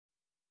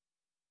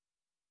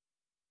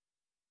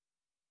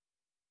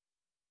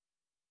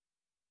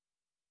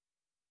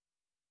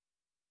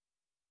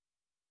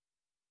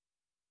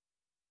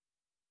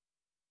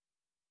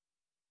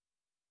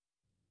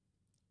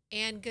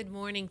And good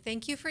morning.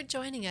 Thank you for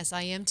joining us.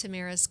 I am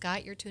Tamara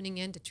Scott. You're tuning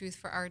in to Truth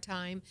for Our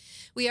Time.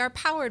 We are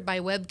powered by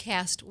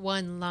Webcast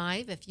One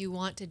Live. If you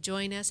want to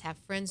join us, have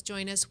friends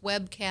join us,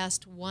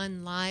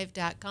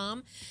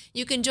 webcastonelive.com.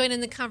 You can join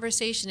in the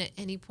conversation at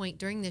any point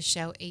during this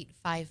show,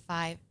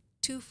 855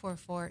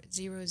 244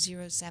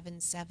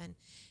 0077.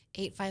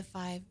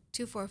 855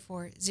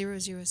 244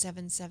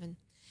 0077.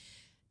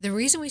 The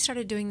reason we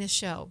started doing this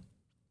show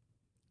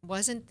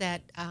wasn't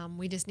that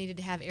we just needed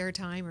to have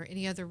airtime or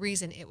any other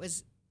reason. It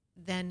was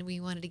then we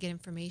wanted to get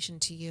information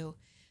to you.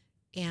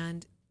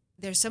 And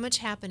there's so much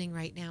happening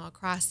right now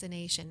across the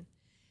nation.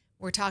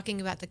 We're talking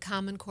about the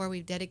Common Core.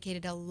 We've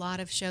dedicated a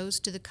lot of shows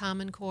to the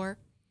Common Core.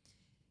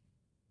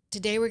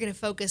 Today we're going to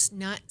focus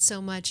not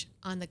so much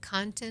on the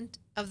content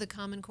of the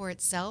Common Core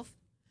itself.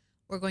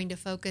 We're going to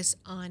focus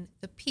on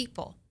the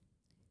people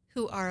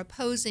who are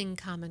opposing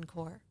Common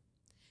Core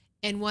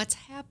and what's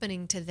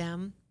happening to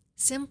them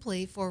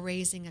simply for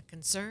raising a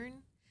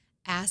concern,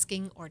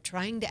 asking or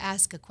trying to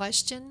ask a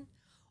question,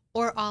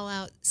 or all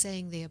out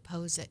saying they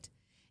oppose it.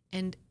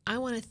 And I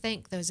want to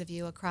thank those of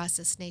you across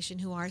this nation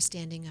who are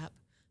standing up,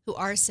 who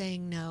are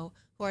saying no,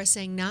 who are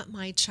saying not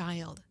my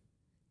child.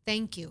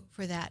 Thank you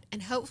for that.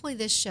 And hopefully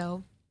this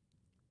show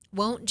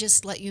won't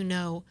just let you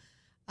know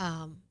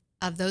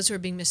of those who are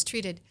being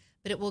mistreated,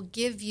 but it will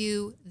give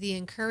you the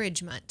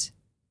encouragement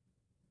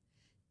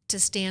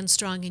to stand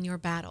strong in your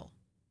battle.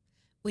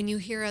 When you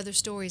hear other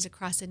stories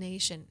across the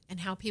nation and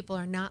how people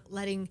are not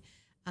letting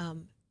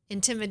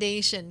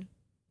intimidation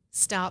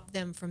stop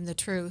them from the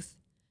truth,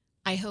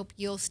 I hope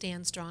you'll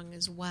stand strong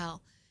as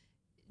well.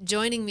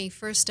 Joining me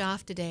first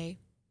off today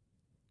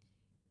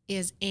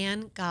is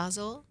Ann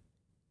Gozel.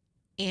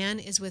 Ann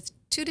is with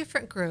two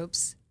different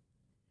groups,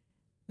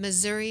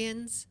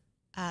 Missourians,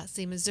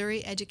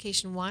 Missouri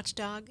Education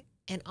Watchdog,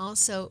 and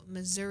also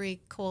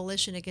Missouri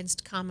Coalition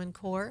Against Common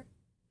Core.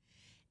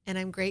 And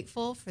I'm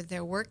grateful for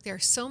their work. There are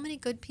so many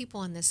good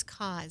people in this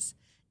cause.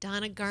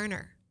 Donna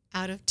Garner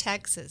out of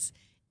Texas.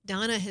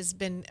 Donna has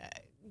been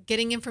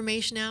getting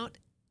information out.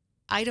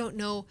 I don't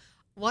know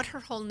what her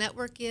whole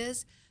network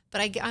is,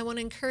 but I want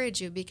to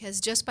encourage you, because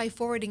just by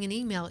forwarding an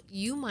email,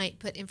 you might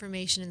put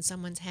information in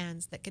someone's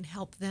hands that can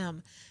help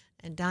them.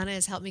 And Donna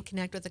has helped me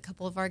connect with a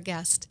couple of our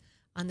guests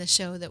on the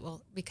show that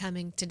will be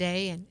coming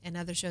today and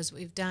other shows that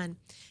we've done.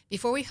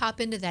 Before we hop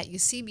into that, you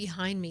see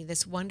behind me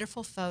this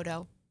wonderful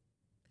photo.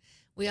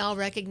 We all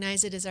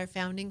recognize it as our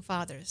founding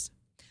fathers.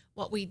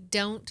 What we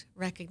don't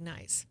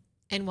recognize,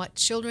 and what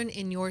children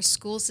in your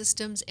school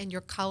systems and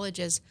your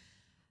colleges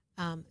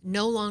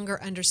no longer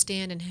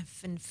understand and have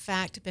in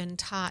fact been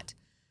taught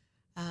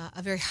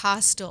a very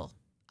hostile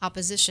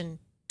opposition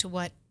to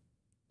what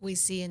we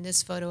see in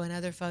this photo and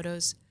other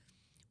photos.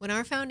 When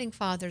our founding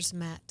fathers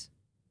met,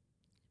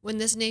 when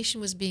this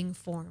nation was being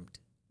formed,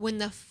 when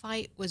the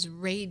fight was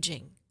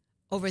raging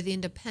over the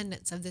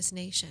independence of this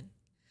nation,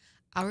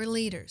 our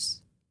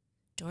leaders,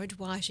 George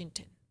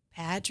Washington,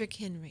 Patrick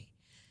Henry,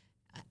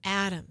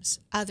 Adams,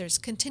 others,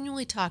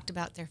 continually talked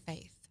about their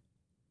faith.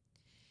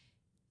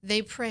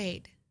 They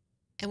prayed,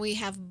 and we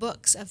have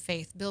books of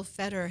faith. Bill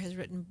Federer has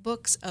written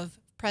books of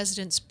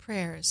presidents'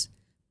 prayers,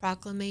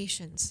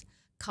 proclamations,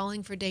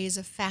 calling for days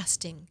of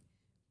fasting,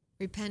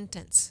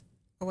 repentance,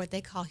 or what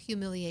they call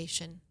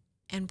humiliation,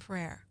 and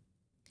prayer.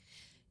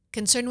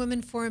 Concerned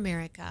Women for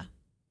America,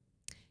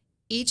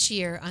 each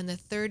year on the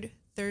third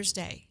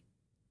Thursday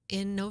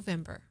in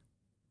November,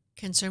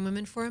 Concerned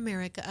Women for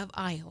America of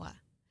Iowa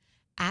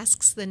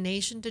asks the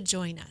nation to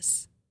join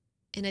us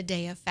in a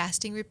day of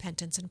fasting,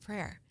 repentance, and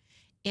prayer.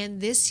 And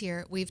this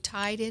year, we've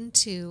tied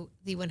into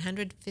the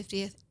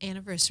 150th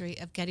anniversary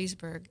of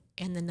Gettysburg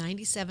and the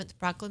 97th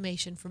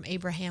proclamation from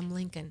Abraham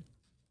Lincoln.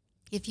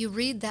 If you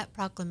read that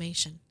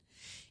proclamation,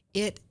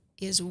 it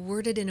is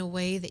worded in a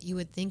way that you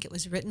would think it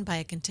was written by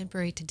a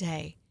contemporary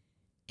today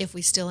if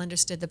we still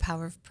understood the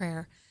power of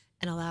prayer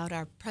and allowed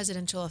our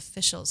presidential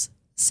officials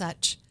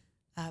such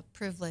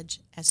privilege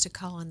as to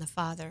call on the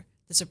Father,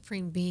 the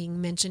supreme being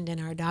mentioned in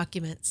our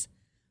documents,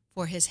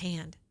 for his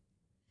hand.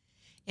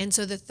 And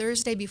so the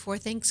Thursday before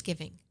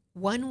Thanksgiving,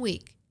 1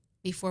 week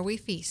before we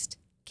feast,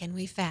 can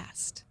we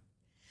fast?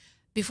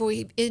 Before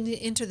we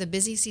enter the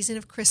busy season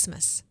of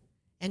Christmas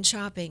and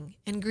shopping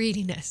and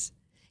greediness,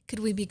 could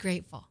we be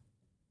grateful?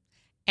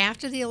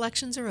 After the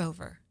elections are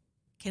over,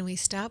 can we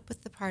stop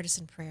with the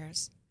partisan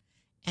prayers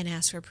and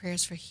ask for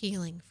prayers for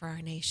healing for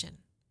our nation?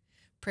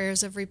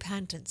 Prayers of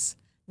repentance,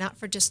 not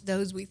for just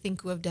those we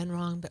think who have done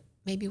wrong, but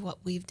maybe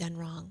what we've done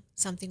wrong,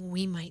 something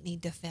we might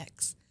need to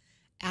fix.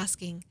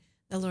 Asking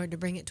the Lord to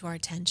bring it to our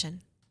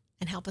attention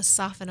and help us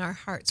soften our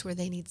hearts where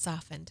they need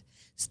softened,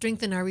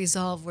 strengthen our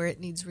resolve where it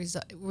needs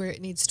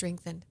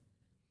strengthened.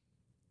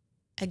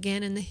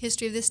 Again, in the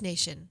history of this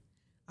nation,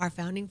 our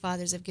founding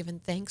fathers have given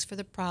thanks for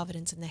the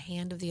providence and the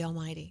hand of the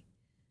Almighty.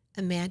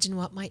 Imagine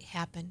what might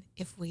happen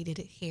if we did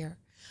it here.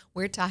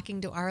 We're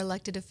talking to our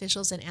elected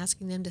officials and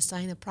asking them to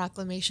sign a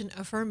proclamation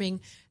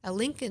affirming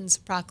Lincoln's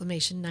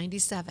Proclamation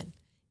 97.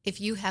 If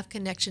you have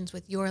connections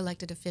with your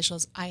elected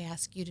officials, I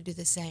ask you to do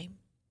the same.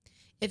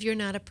 If you're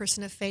not a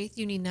person of faith,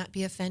 you need not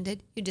be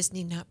offended. You just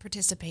need not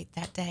participate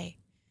that day.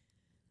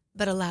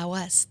 But allow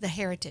us, the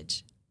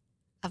heritage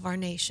of our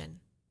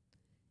nation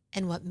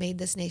and what made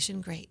this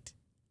nation great,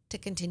 to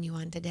continue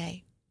on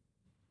today.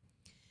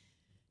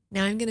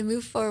 Now I'm going to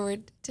move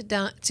forward to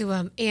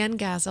Ann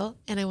Gazel,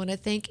 and I want to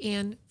thank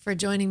Ann for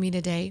joining me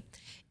today.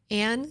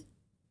 Ann,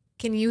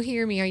 can you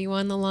hear me? Are you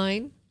on the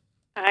line?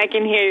 I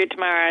can hear you,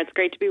 Tamara. It's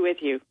great to be with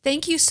you.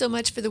 Thank you so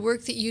much for the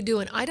work that you do.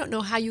 And I don't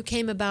know how you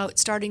came about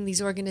starting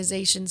these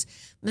organizations,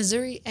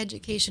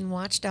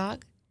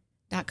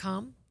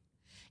 MissouriEducationWatchdog.com.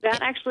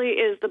 That actually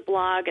is the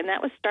blog, and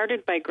that was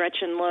started by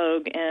Gretchen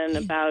Logue. And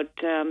about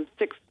 9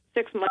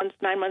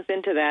 months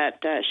into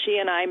that, she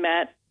and I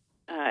met.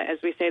 As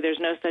we say, there's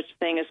no such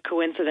thing as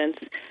coincidence.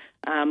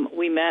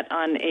 We met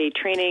on a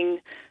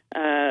training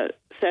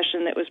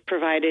session that was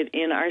provided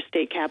in our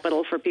state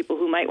capitol for people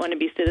who might want to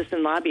be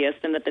citizen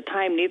lobbyists. And at the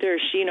time, neither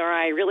she nor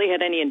I really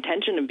had any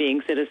intention of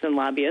being citizen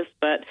lobbyists,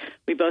 but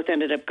we both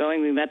ended up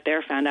going. We met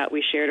there, found out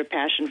we shared a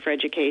passion for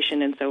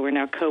education, and so we're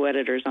now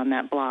co-editors on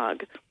that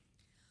blog.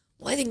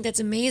 Well, I think that's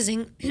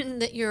amazing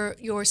that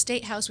your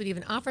state house would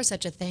even offer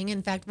such a thing.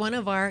 In fact, one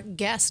of our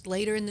guests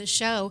later in the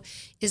show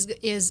is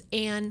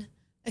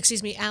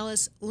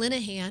Alice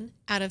Linehan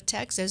out of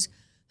Texas,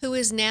 who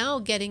is now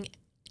getting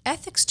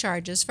ethics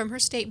charges from her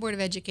state board of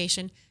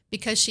education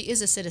because she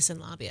is a citizen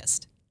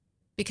lobbyist,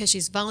 because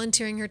she's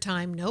volunteering her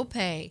time, no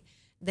pay.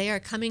 They are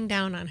coming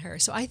down on her.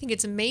 So I think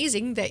it's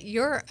amazing that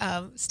your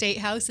state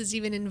house is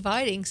even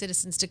inviting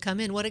citizens to come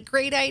in. What a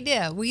great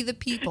idea. We the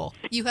people.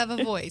 You have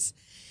a voice.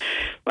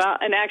 Well,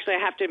 and actually, I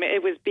have to admit,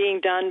 it was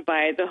being done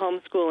by the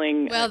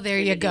homeschooling there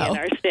you go. in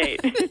our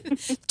state.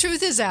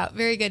 Truth is out.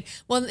 Very good.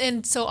 Well,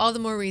 and so all the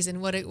more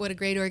reason. What a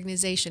great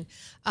organization.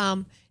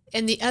 And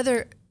the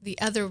other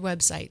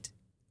website.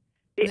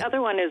 The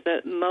other one is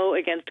the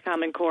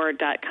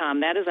moagainstcommoncore.com.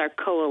 That is our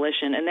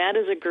coalition, and that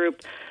is a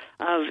group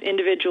of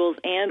individuals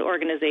and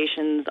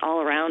organizations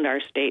all around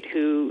our state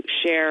who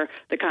share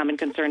the common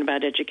concern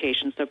about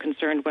education. So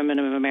Concerned Women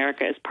of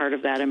America is part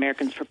of that.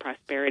 Americans for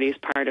Prosperity is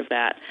part of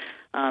that,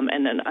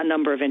 and then a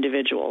number of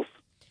individuals.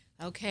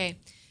 Okay.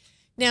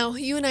 Now,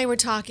 you and I were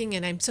talking,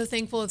 and I'm so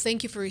thankful.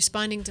 Thank you for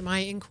responding to my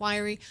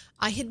inquiry.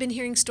 I had been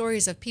hearing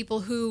stories of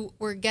people who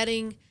were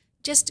getting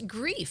just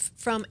grief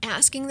from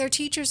asking their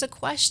teachers a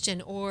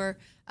question or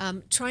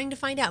trying to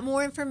find out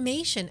more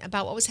information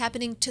about what was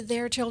happening to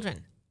their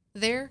children.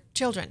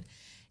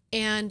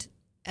 And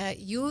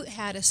you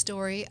had a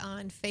story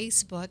on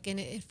Facebook,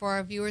 and for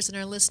our viewers and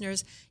our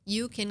listeners,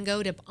 you can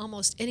go to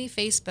almost any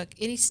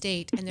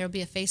state, and there'll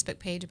be a Facebook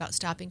page about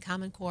stopping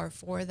Common Core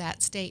for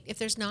that state. If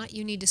there's not,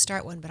 you need to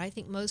start one. But I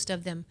think most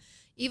of them,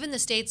 even the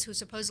states who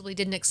supposedly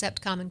didn't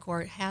accept Common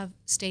Core, have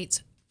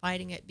states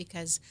fighting it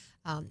because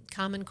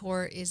Common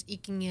Core is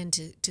eking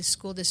into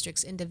school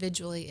districts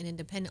individually and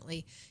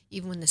independently,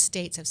 even when the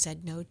states have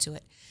said no to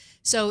it.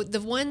 So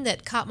the one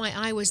that caught my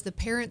eye was the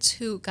parents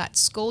who got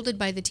scolded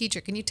by the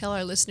teacher. Can you tell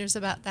our listeners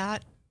about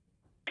that?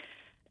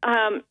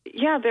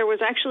 Yeah, there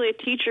was actually a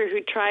teacher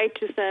who tried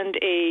to send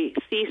a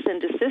cease and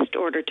desist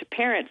order to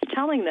parents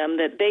telling them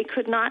that they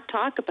could not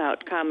talk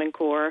about Common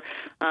Core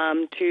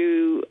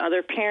to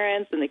other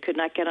parents, and they could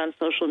not get on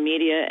social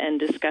media and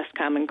discuss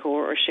Common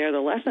Core or share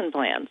the lesson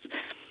plans.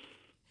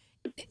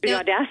 The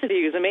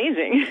audacity was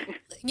amazing.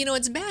 You know,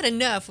 it's bad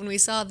enough when we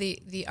saw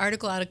the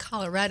article out of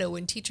Colorado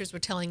when teachers were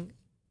telling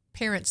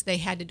parents they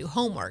had to do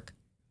homework.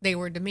 They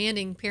were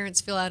demanding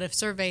parents fill out a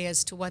survey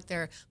as to what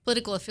their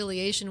political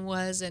affiliation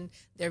was and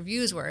their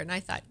views were. And I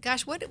thought,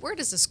 gosh, where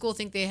does the school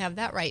think they have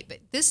that right? But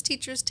this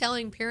teacher's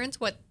telling parents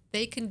what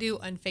they can do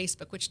on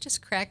Facebook, which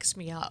just cracks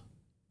me up.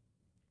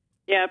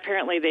 Yeah,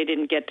 apparently they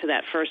didn't get to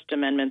that First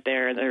Amendment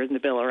there in the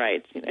Bill of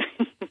Rights. You know.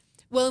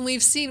 Well, and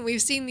we've seen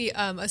the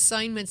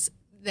assignments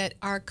that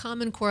are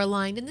Common Core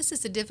aligned, and this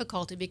is the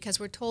difficulty because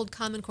we're told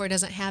Common Core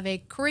doesn't have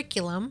a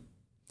curriculum.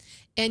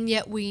 And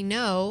yet we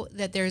know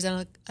that there's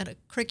a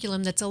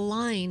curriculum that's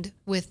aligned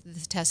with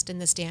the test and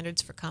the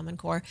standards for Common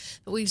Core.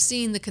 But we've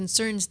seen the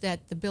concerns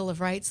that the Bill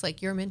of Rights,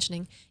 like you're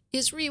mentioning,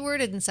 is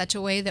reworded in such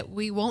a way that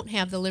we won't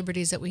have the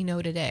liberties that we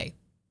know today.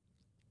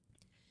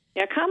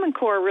 Yeah, Common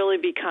Core really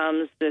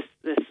becomes this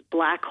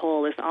black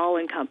hole, this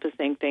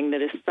all-encompassing thing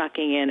that is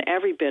sucking in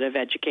every bit of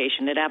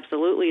education. It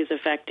absolutely is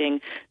affecting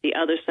the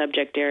other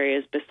subject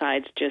areas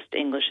besides just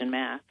English and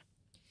math.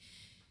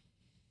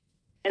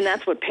 And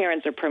that's what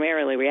parents are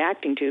primarily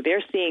reacting to.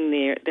 They're seeing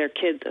their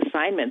kids'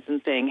 assignments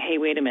and saying, hey,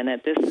 wait a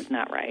minute, this is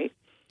not right.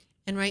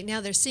 And right now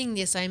they're seeing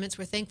the assignments.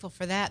 We're thankful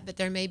for that, but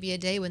there may be a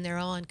day when they're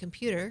all on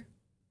computer,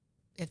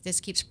 if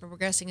this keeps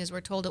progressing as we're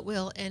told it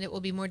will, and it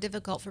will be more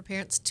difficult for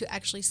parents to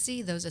actually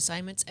see those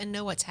assignments and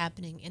know what's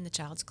happening in the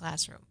child's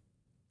classroom.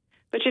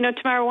 But, you know,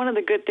 Tamara, one of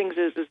the good things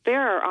is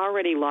there are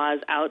already laws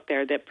out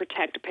there that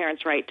protect a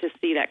parent's right to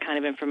see that kind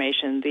of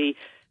information. The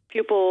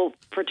Pupil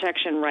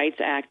Protection Rights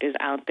Act is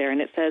out there, and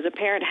it says a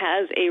parent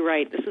has a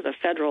right, this is a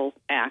federal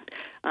act,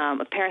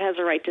 a parent has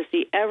a right to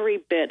see every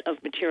bit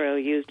of material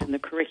used in the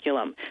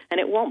curriculum. And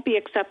it won't be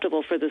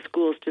acceptable for the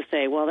schools to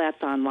say, well,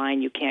 that's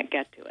online, you can't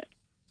get to it.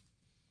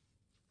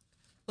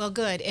 Well,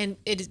 good. And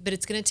but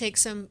it's going to take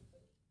some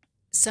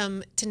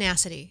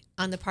tenacity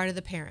on the part of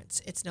the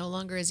parents. It's no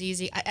longer as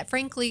easy.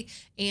 Frankly,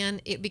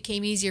 and it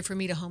became easier for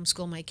me to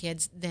homeschool my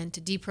kids than to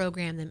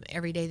deprogram them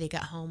every day they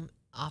got home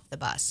off the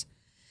bus.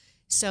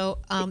 So,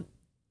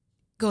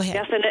 go ahead.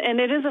 Yes, and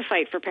it is a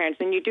fight for parents,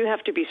 and you do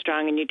have to be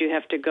strong, and you do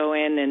have to go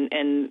in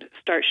and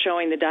start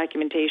showing the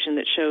documentation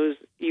that shows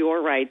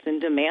your rights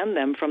and demand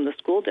them from the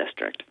school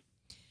district.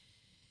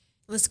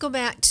 Let's go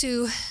back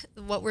to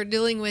what we're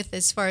dealing with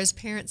as far as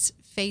parents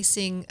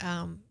facing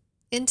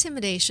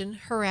intimidation,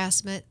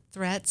 harassment,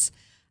 threats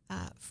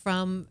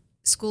from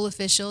school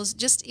officials,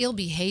 just ill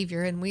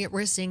behavior. And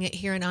we're seeing it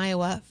here in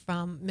Iowa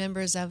from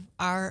members of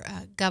our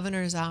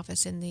governor's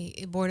office and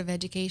the Board of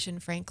Education,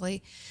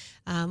 frankly.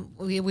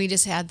 We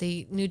just had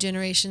the new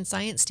generation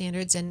science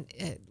standards, and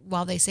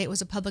while they say it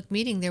was a public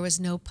meeting, there was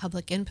no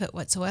public input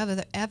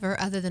whatsoever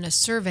other than a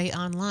survey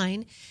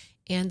online.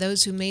 And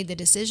those who made the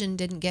decision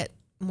didn't get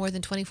more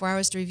than 24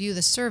 hours to review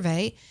the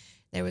survey.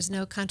 There was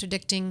no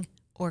contradicting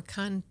or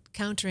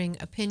countering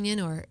opinion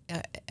or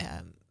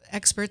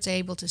experts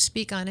able to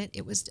speak on it.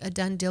 It was a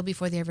done deal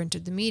before they ever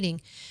entered the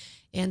meeting.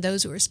 And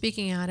those who were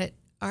speaking on it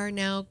are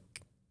now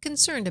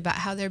concerned about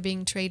how they're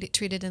being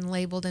treated and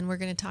labeled. And we're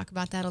going to talk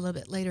about that a little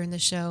bit later in the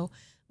show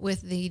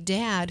with the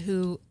dad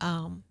who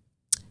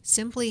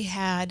simply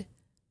had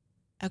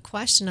a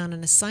question on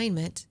an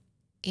assignment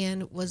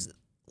and was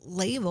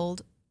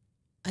labeled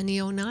a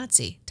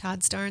neo-Nazi. Todd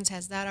Starnes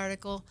has that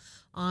article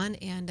on,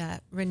 and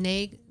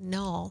Renee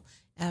Knoll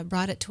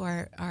brought it to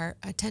our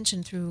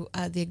attention through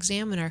the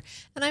Examiner.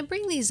 And I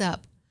bring these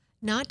up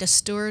not to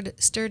stir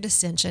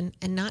dissension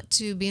and not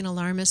to be an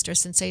alarmist or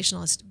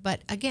sensationalist,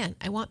 but again,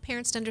 I want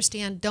parents to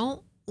understand,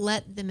 don't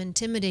let them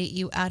intimidate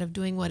you out of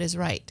doing what is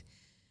right.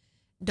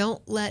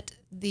 Don't let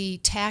the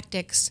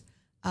tactics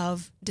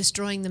of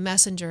destroying the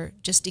messenger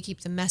just to keep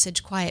the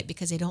message quiet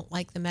because they don't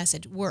like the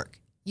message work.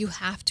 You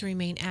have to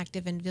remain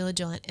active and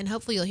vigilant. And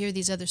hopefully you'll hear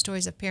these other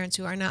stories of parents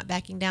who are not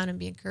backing down and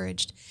be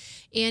encouraged.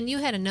 And you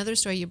had another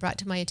story you brought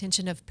to my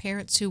attention of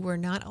parents who were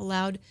not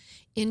allowed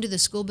into the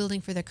school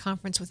building for their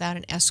conference without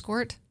an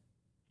escort.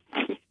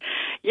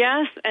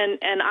 Yes, and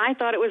I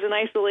thought it was an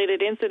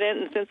isolated incident.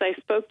 And since I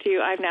spoke to you,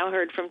 I've now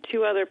heard from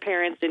two other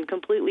parents in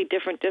completely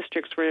different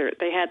districts where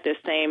they had this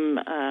same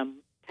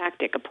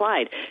tactic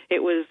applied.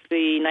 It was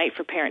the night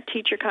for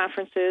parent-teacher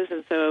conferences,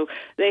 and so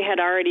they had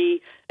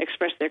already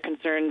expressed their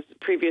concerns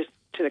previous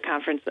to the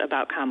conference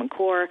about Common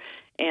Core.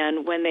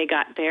 And when they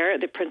got there,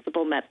 the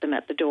principal met them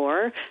at the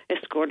door,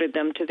 escorted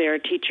them to their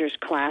teacher's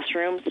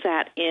classroom,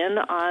 sat in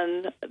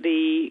on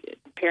the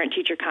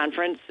parent-teacher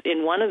conference.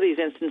 In one of these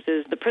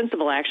instances, the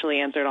principal actually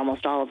answered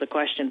almost all of the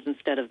questions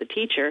instead of the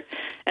teacher.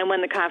 And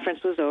when the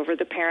conference was over,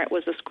 the parent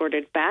was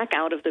escorted back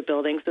out of the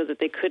building so that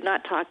they could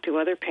not talk to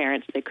other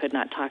parents, they could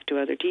not talk to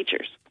other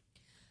teachers.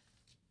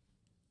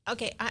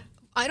 Okay,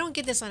 I don't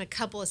get this on a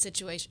couple of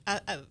situations,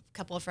 a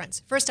couple of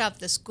fronts. First off,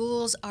 the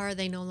schools, are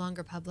they no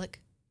longer public?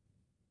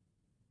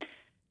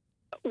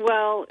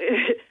 Well,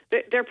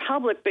 they're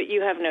public, but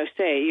you have no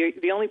say.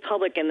 The only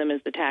public in them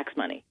is the tax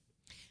money.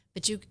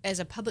 But you, as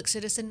a public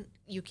citizen,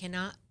 you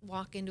cannot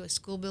walk into a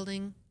school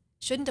building.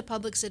 Shouldn't a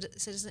public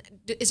citizen,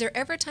 is there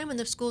ever a time when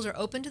the schools are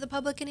open to the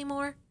public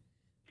anymore?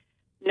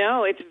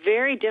 No, it's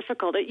very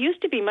difficult. It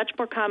used to be much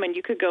more common.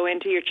 You could go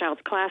into your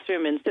child's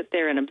classroom and sit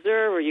there and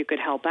observe, or you could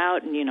help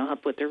out and,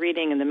 help with the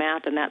reading and the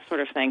math and that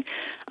sort of thing.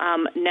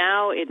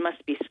 Now it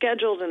must be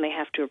scheduled, and they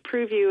have to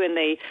approve you, and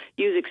they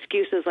use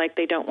excuses like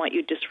they don't want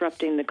you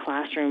disrupting the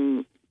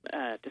classroom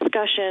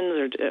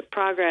discussions or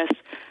progress,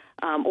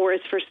 or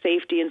it's for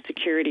safety and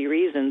security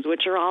reasons,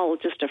 which are all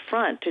just a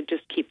front to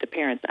just keep the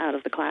parents out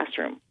of the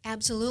classroom.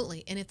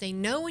 Absolutely. And if they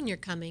know when you're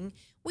coming,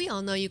 we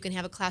all know you can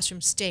have a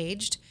classroom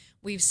staged.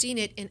 We've seen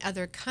it in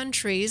other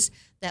countries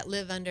that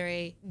live under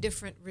a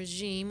different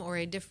regime or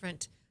a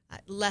different,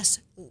 less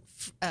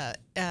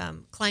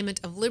climate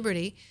of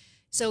liberty.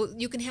 So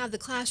you can have the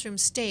classroom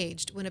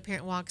staged when a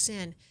parent walks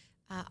in.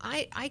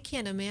 I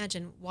can't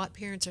imagine what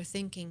parents are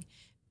thinking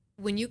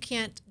when you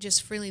can't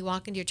just freely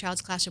walk into your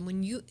child's classroom.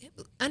 When you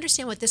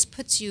understand what this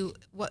puts you,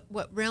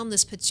 what realm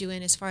this puts you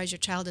in as far as your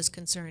child is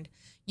concerned,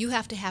 you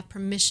have to have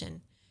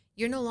permission.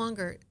 You're no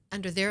longer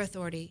under their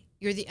authority.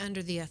 You're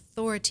under the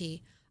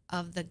authority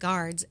of the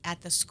guards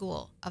at the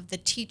school, of the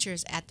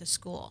teachers at the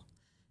school.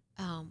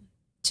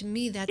 To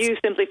me, that's... You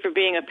simply for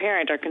being a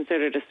parent are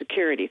considered a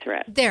security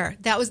threat.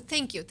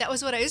 Thank you. That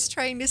was what I was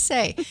trying to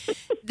say.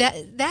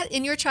 that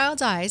in your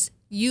child's eyes,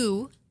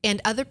 you and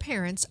other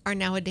parents are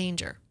now a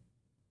danger.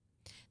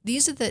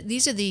 These are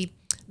the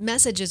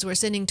messages we're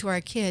sending to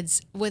our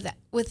kids with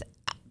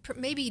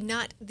maybe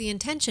not the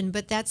intention,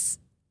 but that's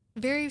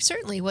very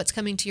certainly what's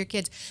coming to your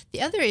kids.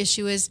 The other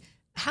issue is,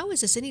 how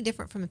is this any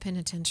different from a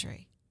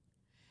penitentiary?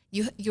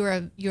 You're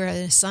an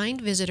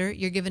assigned visitor.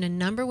 You're given a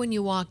number when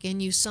you walk in.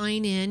 You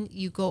sign in.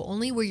 You go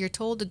only where you're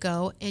told to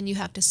go, and you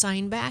have to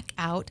sign back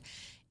out.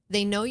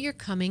 They know you're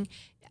coming.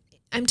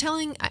 I'm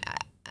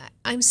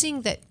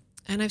seeing that,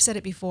 and I've said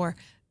it before,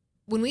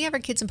 when we have our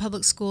kids in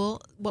public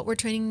school, what we're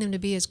training them to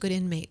be is good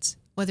inmates,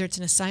 whether it's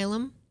an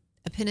asylum,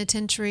 a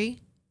penitentiary,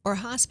 or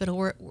hospital,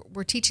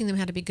 we're teaching them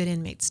how to be good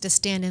inmates, to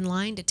stand in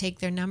line, to take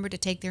their number, to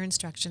take their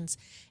instructions,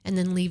 and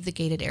then leave the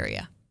gated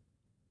area.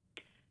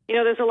 You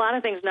know, there's a lot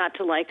of things not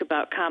to like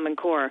about Common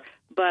Core,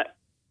 but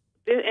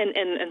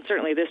and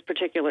certainly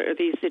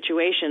these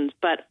situations,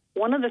 but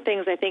one of the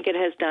things I think it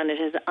has done, it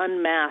has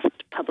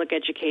unmasked public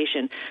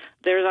education.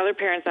 There's other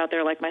parents out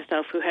there like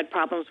myself who had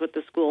problems with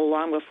the school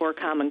long before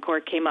Common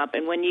Core came up,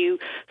 and when you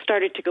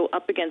started to go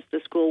up against the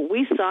school,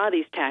 we saw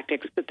these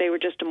tactics, but they were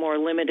just a more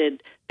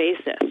limited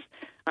basis.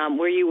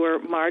 Where you were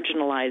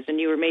marginalized and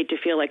you were made to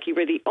feel like you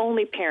were the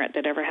only parent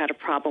that ever had a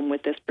problem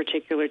with this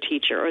particular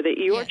teacher, or that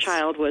your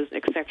child was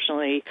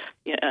exceptionally,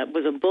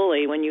 was a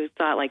bully, when you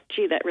thought, like,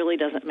 gee, that really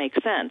doesn't make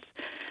sense.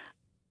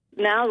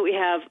 Now we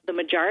have the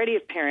majority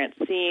of parents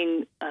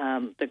seeing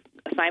the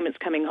assignments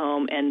coming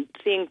home and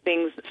seeing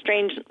things,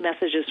 strange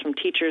messages from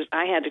teachers.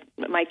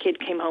 My kid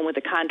came home with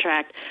a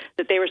contract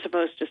that they were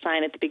supposed to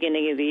sign at the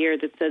beginning of the year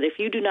that said, if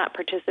you do not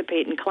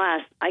participate in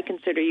class, I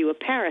consider you a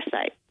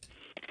parasite.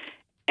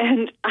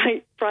 And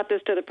I brought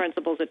this to the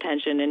principal's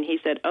attention, and he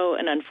said, oh,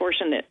 an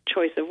unfortunate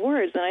choice of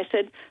words. And I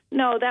said,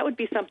 no, that would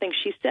be something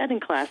she said in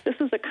class. This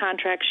is a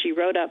contract she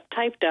wrote up,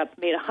 typed up,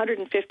 made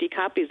 150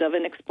 copies of,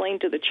 and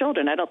explained to the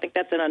children. I don't think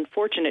that's an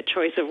unfortunate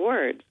choice of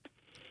words.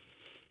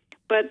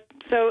 But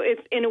so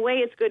it's, in a way,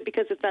 it's good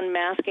because it's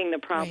unmasking the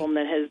problem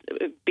that has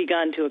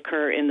begun to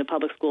occur in the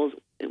public schools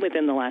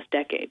within the last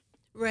decade.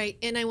 Right,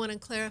 and I want to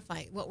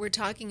clarify, what we're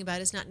talking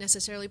about is not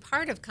necessarily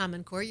part of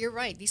Common Core. You're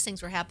right, these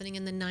things were happening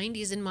in the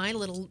 90s in my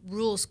little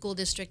rural school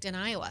district in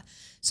Iowa.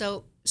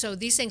 So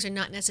these things are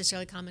not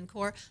necessarily Common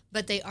Core,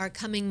 but they are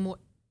coming more.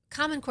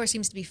 Common Core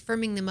seems to be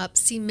firming them up,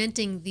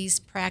 cementing these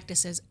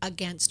practices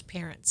against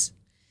parents.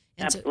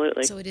 And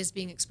Absolutely. So it is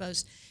being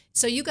exposed.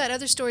 So you got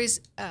other stories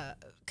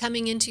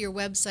coming into your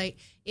website,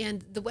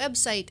 and the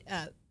website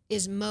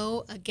is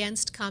Mo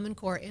Against Common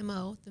Core,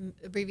 MO, the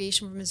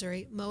abbreviation for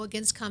Missouri, Mo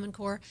Against Common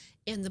Core,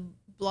 and the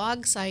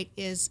blog site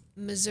is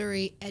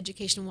Missouri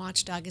Education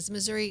Watchdog. Is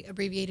Missouri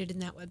abbreviated in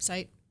that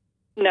website?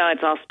 No,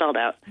 it's all spelled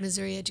out.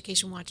 Missouri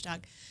Education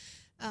Watchdog.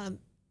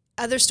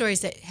 Other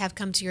stories that have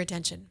come to your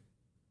attention?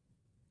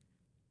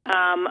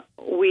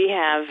 We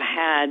have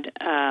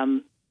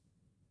had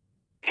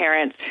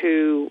parents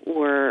who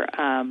were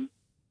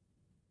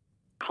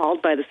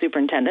called by the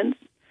superintendents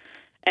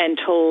and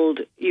told,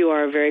 you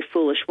are a very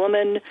foolish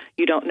woman,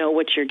 you don't know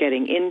what you're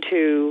getting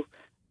into.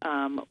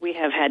 We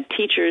have had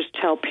teachers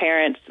tell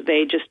parents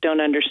they just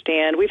don't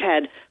understand. We've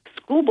had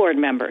school board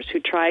members who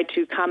tried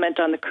to comment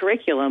on the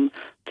curriculum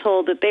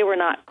told that they were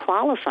not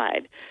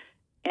qualified.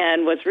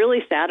 And what's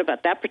really sad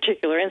about that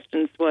particular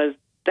instance was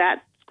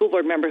that school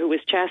board member who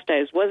was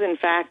chastised was, in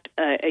fact,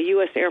 a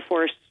U.S. Air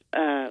Force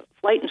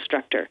flight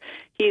instructor.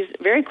 He's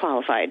very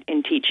qualified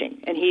in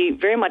teaching, and he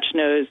very much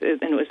knows,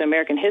 and it was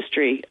American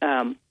history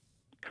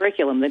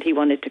curriculum that he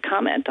wanted to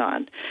comment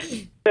on.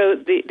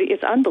 So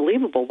it's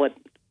unbelievable what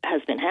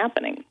has been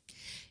happening.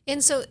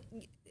 And so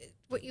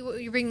what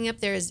you're bringing up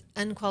there is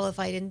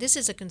unqualified, and this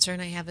is a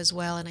concern I have as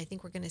well, and I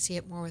think we're going to see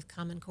it more with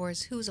Common Core,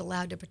 is who's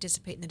allowed to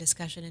participate in the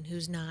discussion and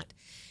who's not.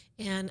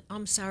 And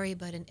I'm sorry,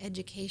 but an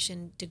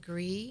education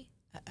degree,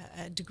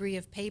 a degree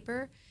of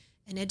paper,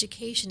 an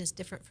education is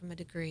different from a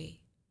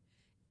degree,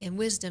 and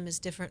wisdom is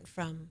different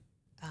from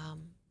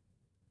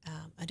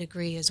a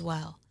degree as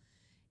well.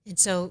 And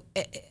so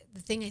the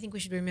thing I think we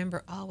should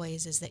remember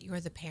always is that you're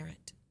the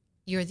parent,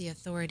 you're the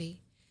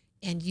authority,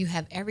 and you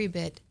have every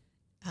bit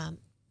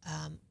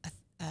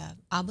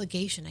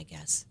obligation, I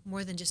guess,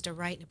 more than just a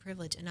right and a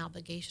privilege, an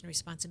obligation,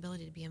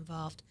 responsibility to be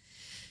involved.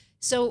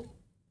 So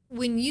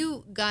when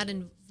you got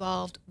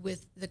involved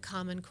with the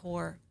Common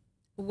Core,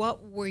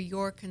 what were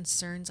your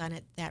concerns on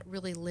it that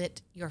really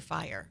lit your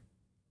fire?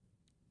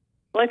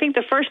 Well, I think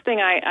the first thing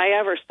I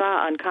ever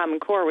saw on Common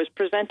Core was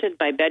presented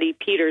by Betty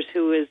Peters,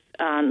 who is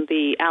on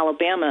the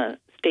Alabama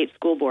State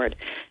School Board.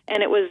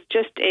 And it was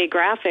just a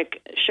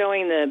graphic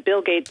showing the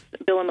Bill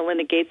and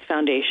Melinda Gates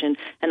Foundation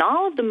and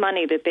all of the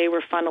money that they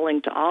were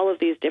funneling to all of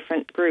these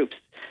different groups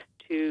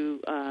to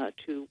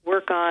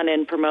work on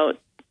and promote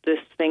this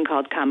thing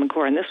called Common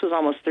Core. And this was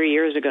almost 3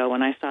 years ago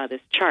when I saw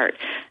this chart.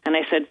 And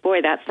I said,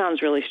 boy, that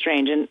sounds really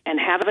strange. And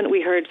haven't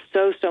we heard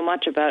so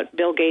much about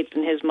Bill Gates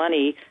and his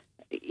money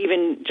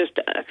even just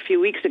a few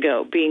weeks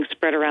ago being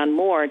spread around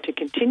more to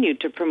continue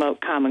to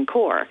promote Common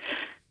Core?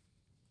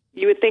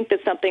 You would think that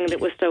something that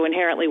was so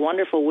inherently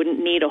wonderful wouldn't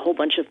need a whole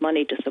bunch of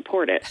money to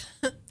support it.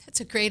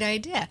 That's a great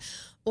idea.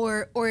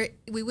 Or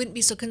we wouldn't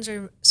be so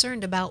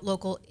concerned about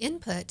local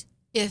input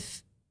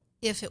if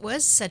it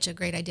was such a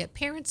great idea.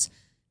 Parents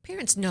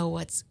know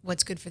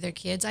what's good for their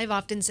kids. I've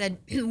often said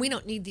we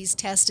don't need these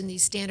tests and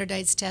these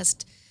standardized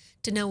tests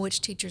to know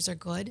which teachers are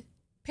good.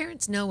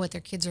 Parents know what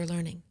their kids are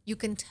learning. You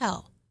can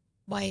tell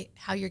by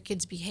how your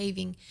kid's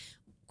behaving,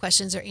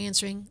 questions they're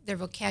answering, their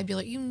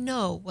vocabulary. You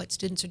know what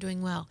students are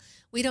doing well.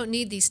 We don't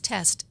need these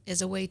tests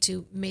as a way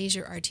to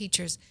measure our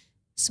teachers.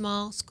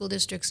 Small school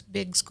districts,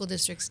 big school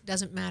districts,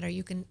 doesn't matter.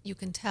 You can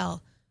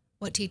tell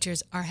what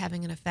teachers are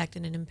having an effect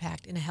and an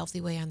impact in a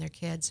healthy way on their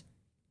kids.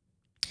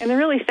 And the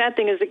really sad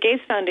thing is the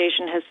Gates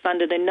Foundation has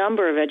funded a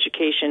number of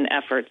education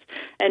efforts,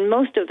 and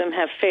most of them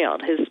have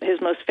failed. His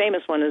most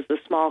famous one is the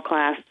small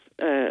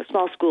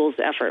schools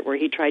effort, where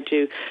he tried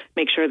to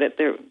make sure that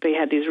they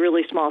had these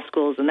really small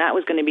schools, and that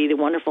was going to be the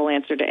wonderful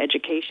answer to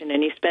education.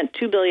 And he spent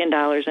 $2 billion,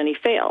 and he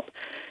failed.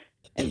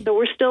 And so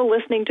we're still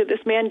listening to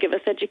this man give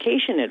us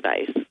education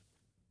advice.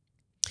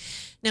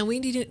 Now,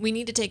 we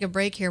need to take a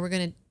break here. We're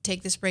going to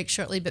take this break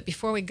shortly. But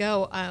before we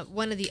go,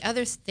 one of the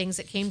other things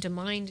that came to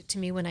mind to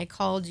me when I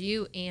called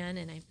you, Ann,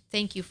 and I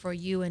thank you for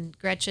you and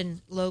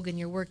Gretchen Logan,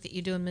 your work that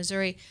you do in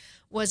Missouri,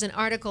 was an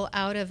article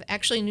out of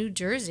actually New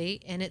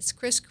Jersey, and it's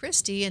Chris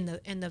Christie in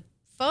the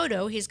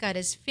photo. He's got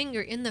his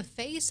finger in the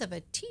face of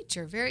a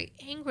teacher very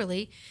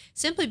angrily,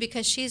 simply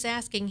because she's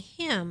asking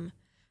him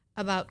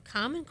about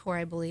Common Core,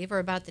 I believe, or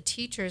about the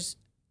teachers.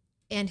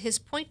 And his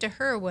point to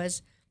her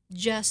was,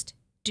 just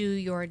do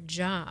your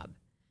job,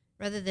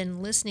 rather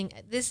than listening.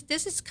 This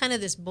is kind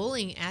of this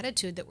bullying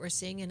attitude that we're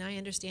seeing, and I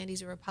understand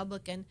he's a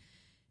Republican,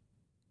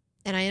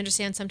 and I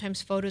understand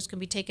sometimes photos can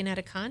be taken out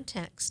of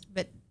context,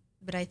 but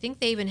I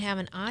think they even have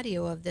an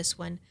audio of this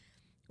one.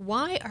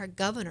 Why are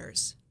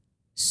governors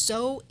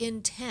so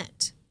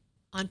intent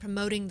on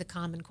promoting the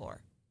Common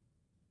Core?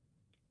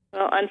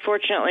 Well,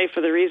 unfortunately,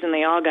 for the reason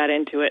they all got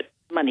into it,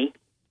 money.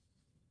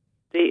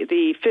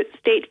 The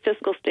state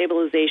fiscal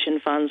stabilization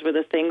funds were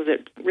the things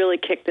that really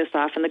kicked this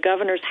off, and the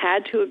governors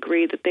had to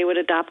agree that they would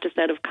adopt a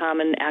set of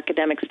common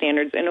academic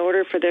standards in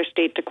order for their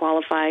state to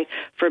qualify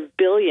for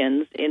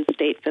billions in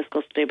state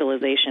fiscal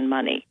stabilization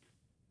money.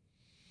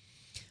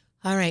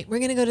 All right, we're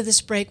going to go to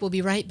this break. We'll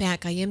be right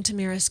back. I am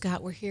Tamara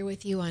Scott. We're here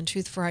with you on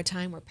Truth for Our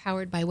Time. We're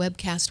powered by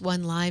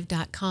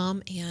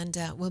webcast1live.com, and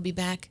we'll be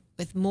back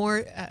with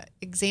more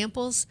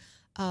examples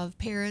of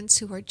parents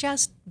who are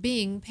just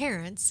being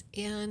parents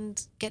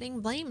and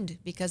getting blamed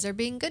because they're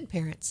being good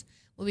parents.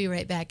 We'll be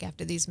right back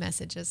after these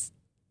messages.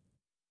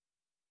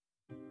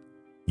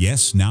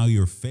 Yes, now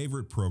your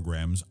favorite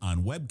programs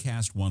on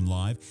Webcast One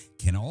Live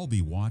can all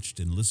be watched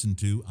and listened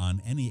to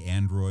on any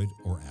Android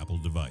or Apple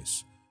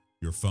device,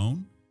 your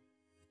phone,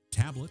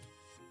 tablet,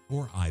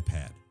 or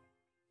iPad.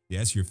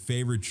 Yes, your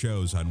favorite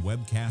shows on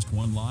Webcast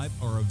One Live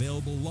are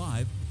available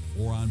live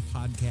or on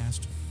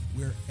podcast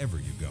wherever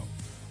you go.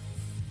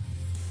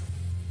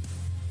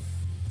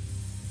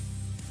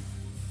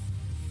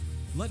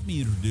 Let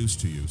me introduce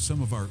to you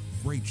some of our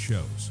great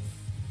shows.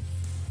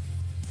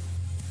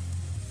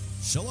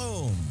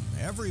 Shalom.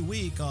 Every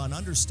week on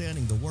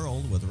Understanding the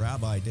World with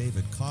Rabbi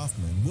David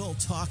Kaufman, we'll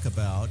talk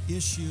about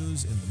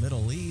issues in the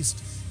Middle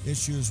East,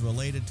 issues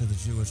related to the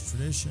Jewish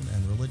tradition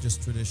and religious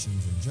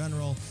traditions in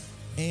general,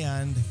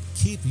 and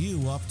keep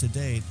you up to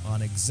date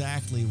on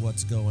exactly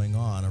what's going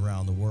on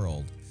around the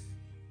world.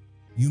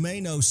 You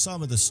may know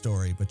some of the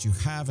story, but you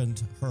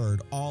haven't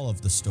heard all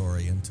of the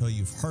story until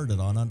you've heard it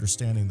on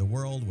Understanding the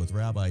World with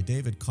Rabbi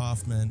David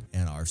Kaufman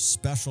and our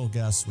special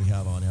guests we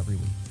have on every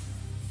week.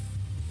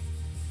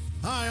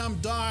 Hi, I'm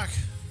Doc.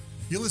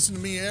 You listen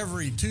to me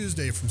every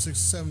Tuesday from 6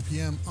 to 7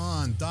 p.m.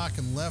 on Doc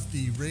and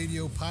Lefty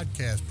radio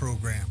podcast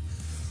program,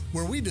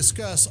 where we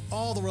discuss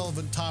all the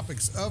relevant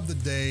topics of the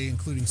day,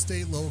 including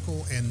state,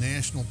 local, and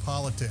national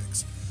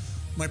politics.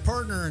 My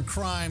partner in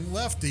crime,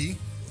 Lefty,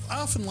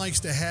 often likes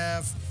to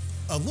have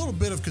a little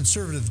bit of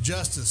conservative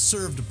justice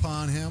served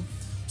upon him,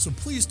 so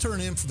please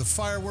turn in for the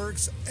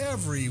fireworks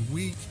every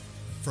week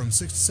from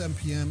 6 to 7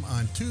 p.m.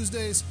 on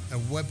Tuesdays at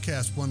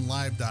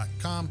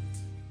webcast1live.com.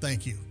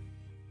 Thank you.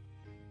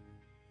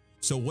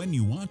 So when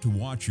you want to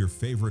watch your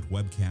favorite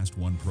Webcast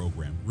One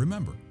program,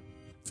 remember,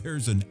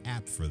 there's an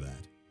app for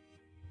that.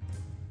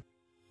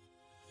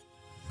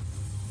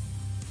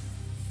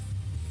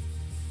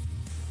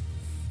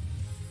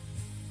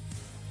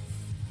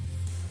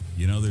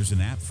 You know, there's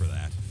an app for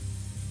that.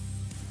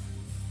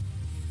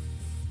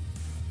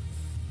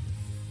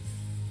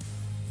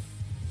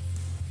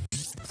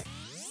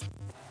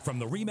 From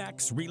the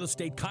RE/MAX Real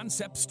Estate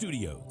Concept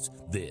Studios,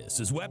 this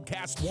is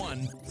Webcast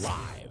One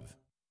Live.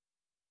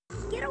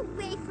 Get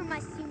away from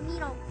us, you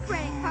mean old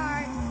credit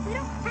card. We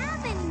don't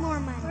have any more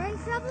money. We're in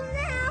trouble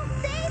now.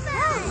 Save us!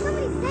 Help!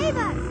 Somebody save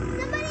us!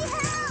 Somebody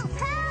help!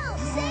 Help!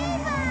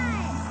 Save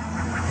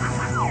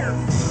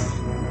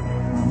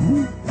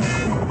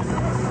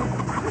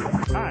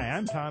us! Hi,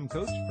 I'm Tom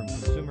Coates from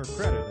Consumer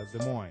Credit of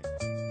Des Moines.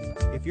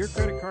 If your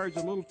credit card's a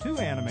little too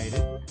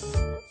animated,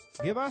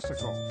 give us a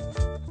call.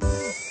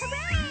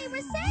 Hooray!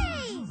 We're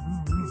saved!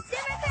 Consumer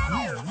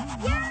Credit,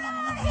 you're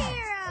our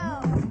hero!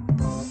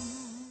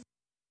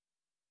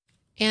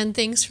 And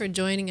thanks for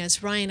joining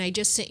us. Ryan, I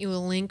just sent you a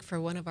link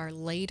for one of our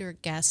later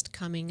guests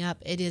coming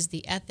up. It is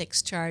the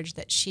ethics charge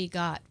that she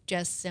got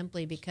just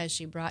simply because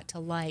she brought to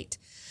light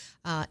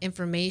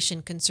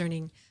information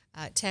concerning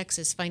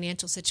Texas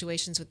financial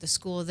situations with the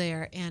school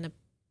there. And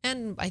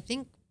I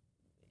think,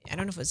 I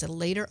don't know if it was a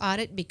later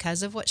audit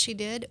because of what she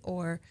did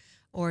or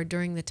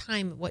during the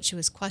time what she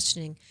was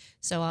questioning.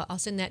 So I'll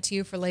send that to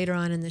you for later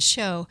on in the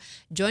show.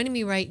 Joining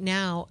me right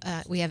now,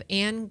 we have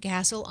Ann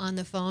Gassel on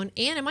the phone.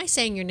 Ann, am I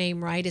saying your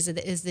name right? Is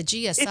the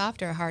G a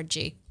soft or a hard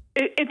G?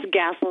 It's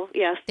Gassel,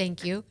 yes.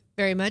 Thank you.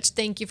 very much.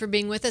 Thank you for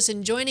being with us.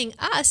 And joining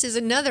us is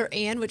another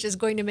Ann, which is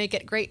going to make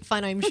it great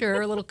fun, I'm sure,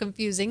 a little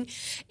confusing.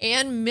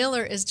 Ann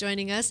Miller is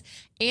joining us.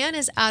 Ann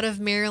is out of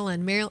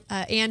Maryland.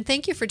 Ann,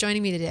 thank you for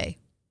joining me today.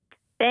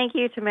 Thank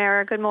you,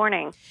 Tamara. Good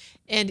morning.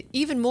 And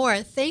even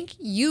more, thank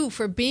you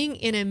for being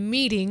in a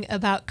meeting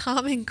about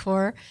Common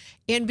Core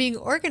and being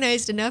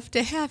organized enough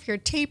to have your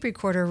tape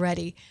recorder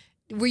ready.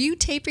 Were you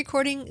tape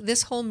recording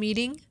this whole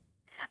meeting?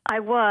 I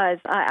was.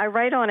 I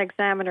write on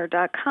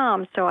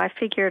Examiner.com, so I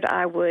figured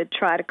I would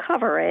try to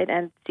cover it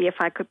and see if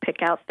I could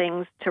pick out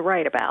things to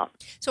write about.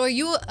 So are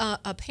you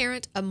a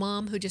parent, a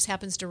mom who just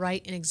happens to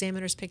write and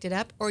Examiners picked it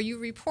up, or are you a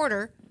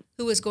reporter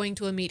who is going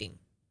to a meeting?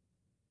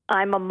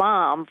 I'm a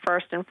mom,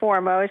 first and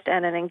foremost,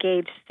 and an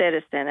engaged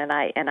citizen, and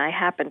I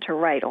happen to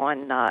write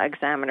on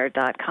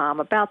Examiner.com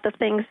about the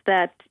things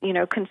that,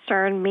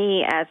 concern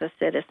me as a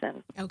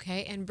citizen.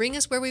 Okay, and bring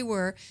us where we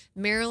were.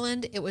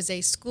 Maryland, it was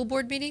a school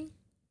board meeting?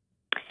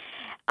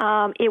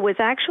 It was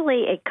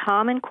actually a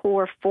Common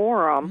Core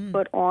forum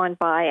put on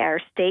by our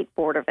State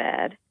Board of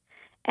Ed,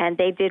 and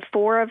they did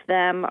 4 of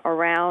them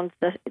around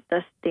the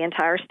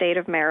entire state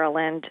of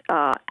Maryland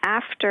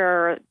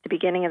after the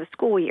beginning of the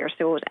school year.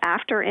 So it was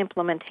after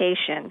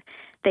implementation.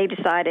 They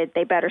decided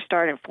they better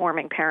start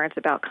informing parents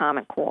about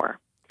Common Core.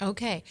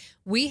 Okay,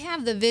 we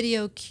have the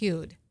video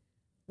queued.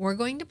 We're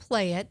going to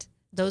play it.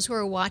 Those who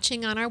are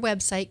watching on our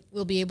website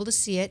will be able to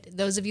see it.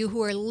 Those of you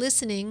who are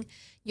listening,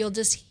 you'll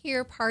just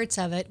hear parts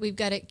of it. We've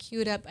got it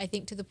queued up, I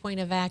think, to the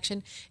point of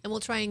action, and we'll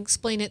try and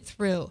explain it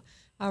through.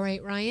 All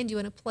right, Ryan, do you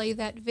want to play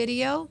that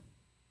video?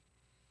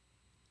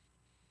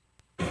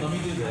 Let me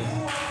do this.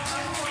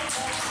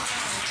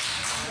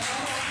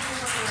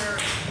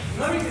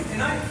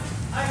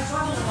 I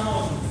struggle with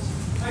knowledge of this.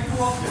 I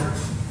grew up there,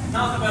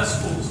 not the best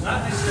schools.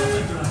 I still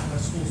think they're not the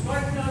best schools, but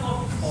I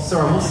love.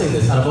 Sir, I will say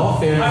this, out of all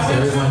fairness to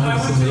everyone who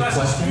submitted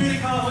questions. Community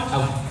college.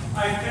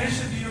 I finished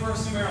at the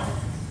University of Maryland.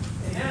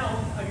 And now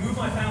I moved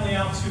my family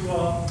out to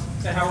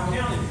Howard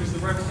County because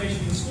of the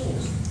reputation of the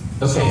schools.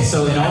 Okay,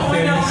 so in all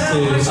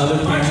fairness to other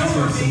parents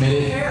who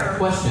submitted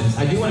questions,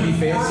 I do want to be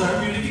fair, sir.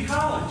 Community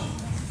college.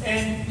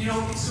 And,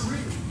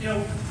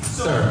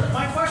 so sir.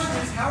 My question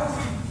is, how are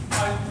we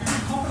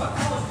talk about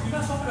college, but you're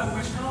not talking about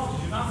which colleges.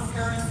 You're not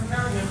preparing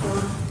them for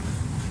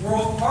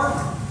world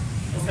Harvard.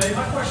 Okay,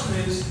 my question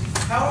is,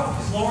 how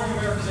is lowering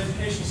America's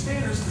educational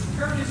standards the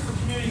preparedness for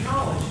community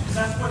college? Because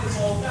that's what it's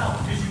all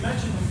about. Because you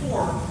mentioned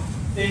before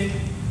that,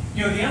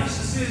 the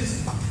emphasis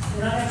is,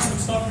 and I have some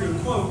stuff here to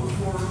quote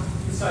before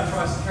this side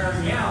tries to carry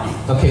me out.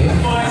 Okay.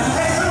 But,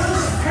 hey,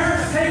 listen,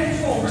 parents, take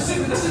control. This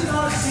is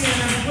not a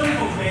CNN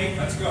political debate.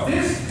 Let's go.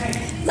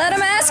 Let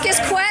him ask his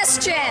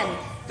question.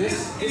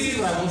 This is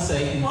what I will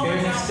say, in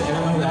fairness to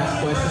everyone who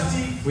asked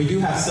questions, we do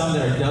have some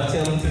that are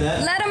dovetailing to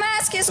that. Let him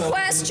ask his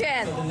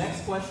question. So the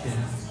next question.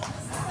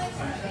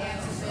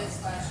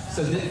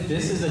 So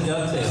this is a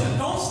dovetail.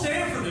 Don't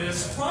stand for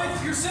this.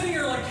 If you're sitting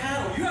here like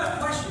cattle, you have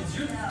questions.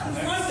 You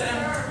confront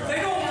them.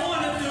 They don't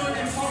want to do it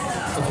in public.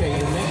 Okay,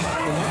 the next.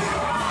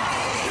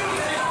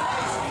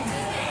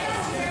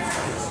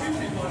 Excuse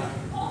me, buddy.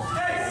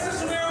 Hey, this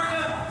is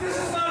America. This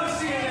is not a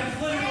CNN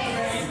political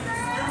debate.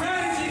 You're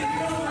managing the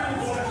government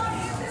board.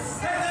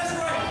 Hey, that's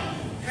right.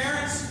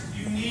 Parents,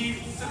 you need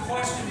to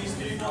question these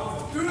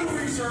people. Do the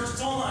research.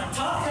 It's online.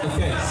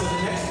 Okay, so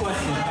the next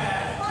question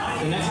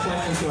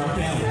to our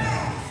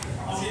panelists.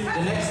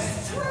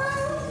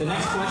 The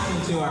next question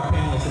to our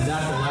panelists is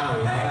Dr.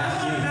 Lowry. I'll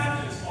ask you.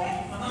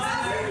 I'm not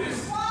an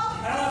activist.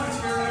 I don't have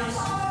experience.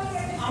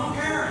 I'm a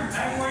parent. I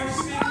have a right to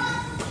speak.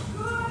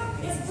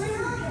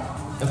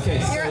 Okay,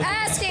 so you're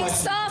asking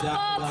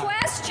softball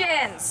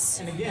questions.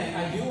 And again,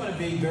 I do want to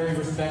be very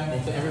respectful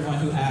to everyone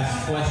who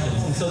asks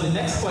questions. And so the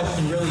next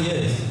question really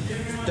is,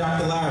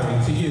 Dr.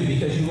 Lowry, to you,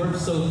 because you work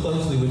so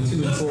closely with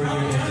 2- and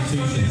 4-year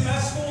institutions.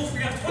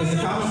 Is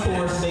the Common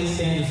Core state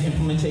standards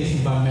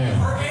implementation by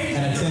Maryland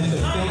an attempt to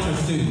filter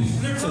students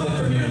to the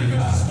community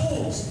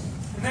college?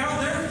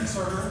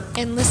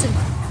 And listen,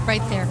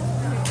 right there.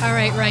 All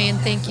right, Ryan,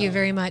 thank you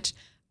very much.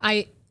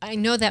 I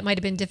know that might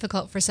have been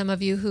difficult for some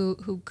of you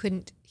who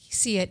couldn't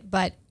see it,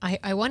 but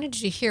I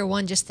wanted you to hear,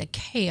 just the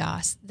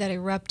chaos that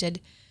erupted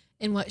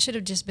in what should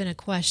have just been a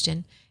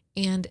question.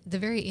 And the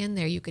very end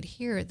there, you could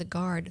hear the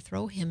guard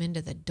throw him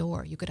into the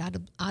door. You could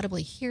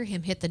audibly hear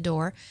him hit the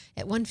door.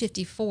 At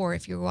 1:54,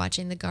 if you're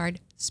watching, the guard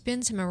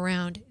spins him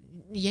around,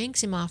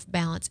 yanks him off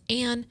balance.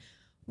 And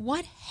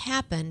what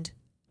happened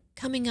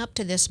coming up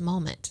to this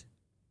moment?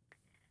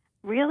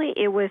 Really,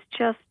 it was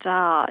just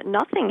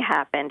nothing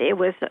happened. It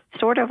was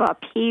sort of a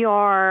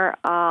PR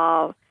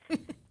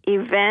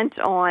event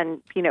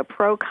on,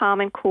 pro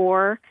Common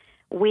Core.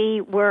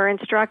 We were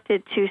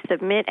instructed to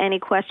submit any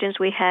questions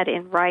we had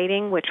in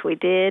writing, which we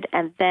did,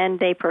 and then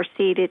they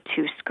proceeded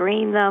to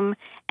screen them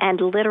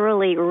and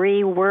literally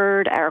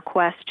reword our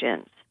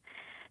questions.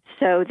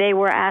 So they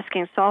were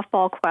asking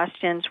softball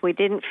questions. We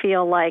didn't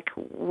feel like,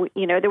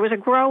 there was a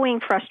growing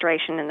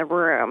frustration in the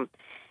room.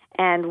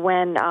 And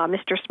when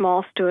Mr.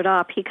 Small stood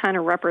up, he kind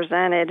of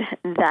represented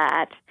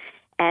that.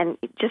 and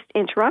just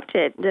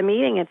interrupted the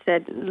meeting and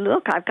said,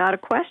 "Look, I've got a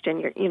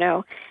question."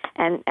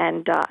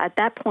 And at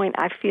that point,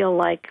 I feel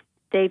like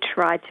they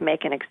tried to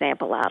make an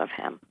example out of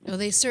him. Well,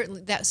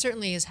 that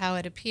certainly is how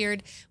it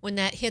appeared when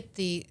that hit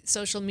the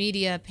social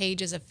media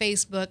pages of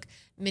Facebook.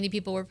 Many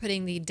people were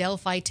putting the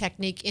Delphi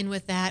technique in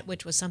with that,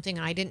 which was something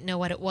I didn't know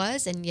what it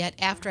was. And yet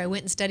after I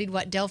went and studied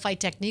what Delphi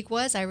technique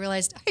was, I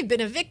realized I'd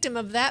been a victim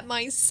of that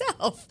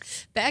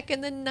myself back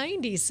in the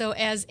 90s. So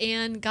as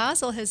Ann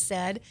Gazel has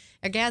said,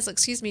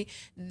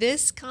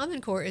 this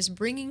Common Core is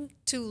bringing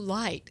to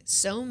light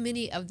so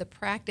many of the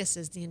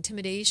practices, the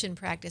intimidation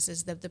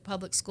practices that the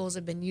public schools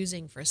have been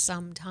using for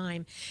some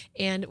time.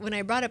 And when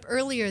I brought up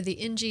earlier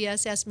the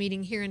NGSS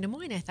meeting here in Des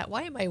Moines, I thought,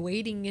 why am I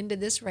wading into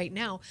this right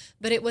now?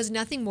 But it was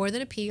nothing more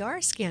than a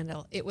PR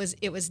scandal. It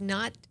was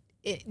not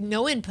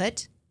no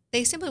input.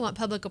 They simply want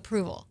public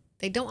approval.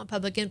 They don't want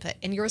public input.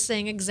 And you're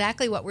saying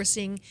exactly what we're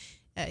seeing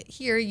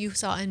here you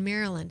saw in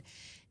Maryland.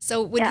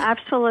 So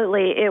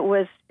absolutely. It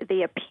was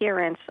the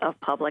appearance of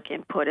public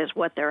input is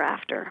what they're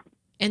after.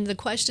 And the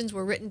questions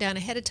were written down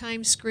ahead of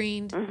time,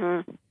 screened.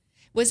 Mm-hmm.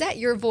 Was that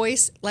your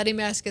voice? Let him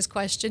ask his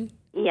question.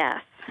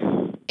 Yes.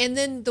 And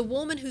then the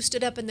woman who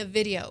stood up in the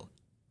video,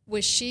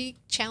 was she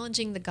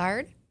challenging the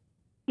guard?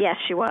 Yes,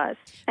 she was.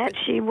 And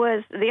she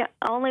was the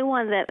only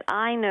one that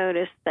I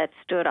noticed that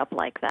stood up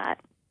like that.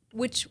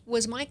 Which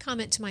was my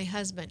comment to my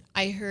husband.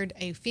 I heard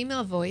a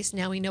female voice,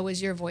 now we know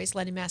was your voice,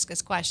 let him ask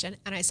his question,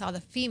 and I saw the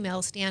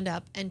female stand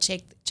up and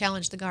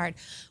challenge the guard.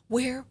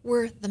 Where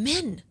were the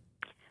men?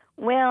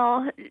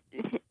 Well,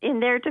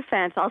 in their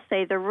defense, I'll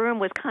say the room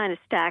was kind of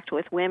stacked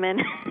with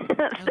women.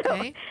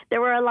 So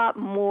there were a lot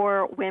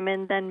more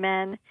women than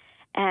men,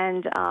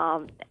 and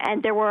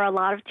there were a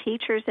lot of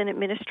teachers and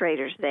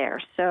administrators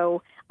there.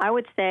 So I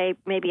would say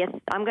maybe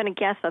I'm going to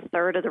guess a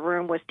third of the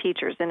room was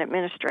teachers and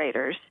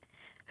administrators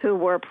who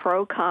were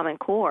pro Common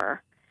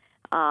Core,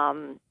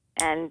 and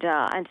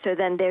so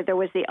then there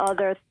was the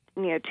other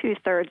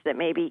 2/3 that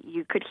maybe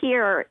you could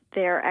hear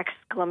their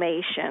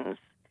exclamations.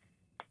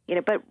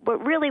 But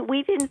really,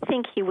 we didn't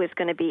think he was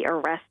going to be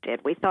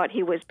arrested. We thought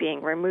he was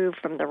being removed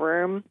from the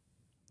room.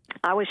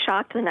 I was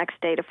shocked the next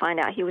day to find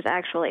out he was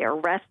actually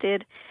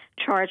arrested,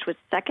 charged with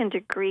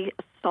second-degree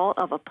assault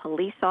of a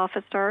police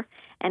officer,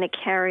 and it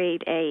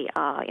carried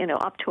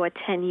up to a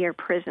 10-year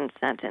prison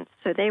sentence.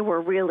 So they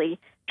were really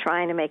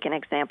trying to make an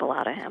example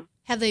out of him.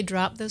 Have they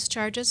dropped those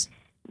charges?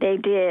 They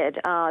did.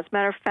 As a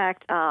matter of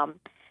fact,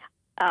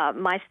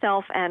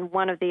 myself and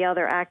one of the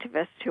other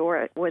activists who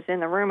was in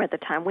the room at the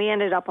time, we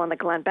ended up on the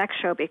Glenn Beck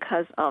show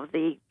because of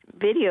the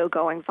video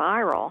going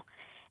viral.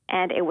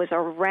 And it was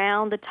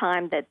around the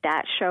time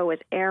that show was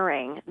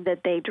airing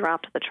that they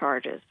dropped the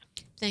charges.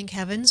 Thank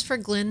heavens for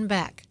Glenn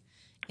Beck.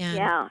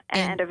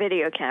 And a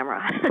video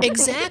camera.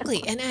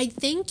 Exactly. And I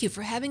thank you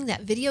for having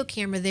that video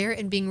camera there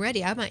and being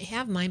ready. I might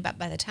have mine, but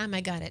by the time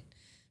I got it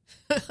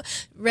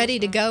ready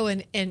to go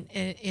and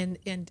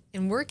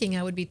working,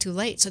 I would be too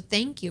late. So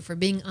thank you for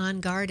being on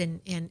guard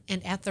and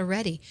at the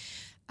ready.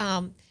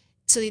 So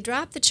they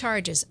dropped the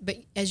charges, but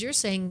as you're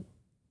saying,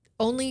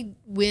 only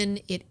when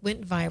it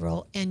went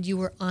viral and you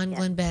were on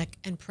Glenn Beck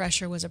and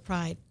pressure was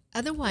applied.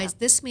 Otherwise,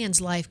 this man's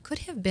life could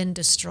have been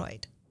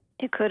destroyed.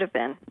 It could have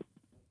been.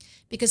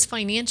 Because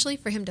financially,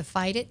 for him to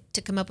fight it,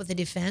 to come up with a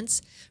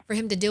defense, for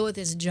him to deal with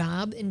his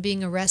job and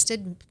being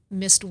arrested,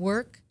 missed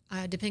work,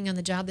 depending on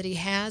the job that he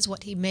has,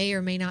 what he may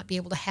or may not be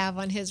able to have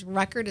on his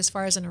record as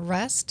far as an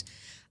arrest.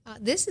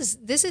 This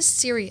is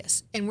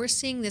serious, and we're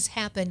seeing this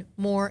happen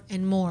more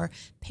and more.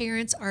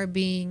 Parents are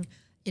being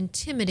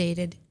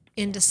intimidated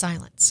into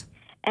silence.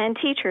 And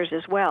teachers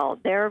as well.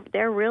 They're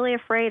really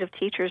afraid of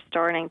teachers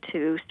starting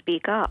to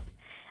speak up.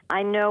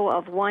 I know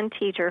of one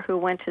teacher who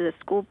went to the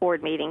school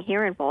board meeting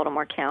here in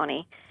Baltimore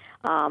County,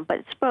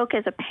 but spoke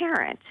as a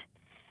parent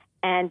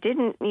and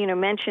didn't,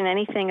 mention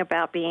anything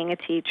about being a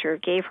teacher,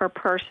 gave her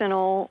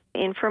personal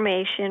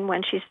information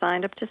when she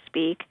signed up to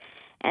speak,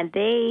 and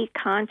they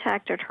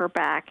contacted her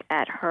back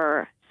at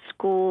her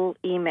school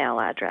email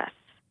address.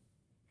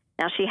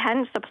 Now, she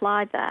hadn't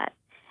supplied that,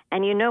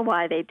 and you know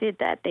why they did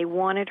that. They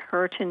wanted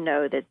her to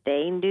know that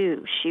they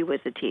knew she was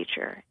a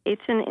teacher.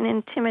 It's an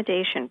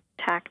intimidation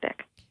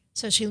tactic.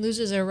 So she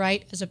loses her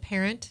right as a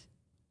parent,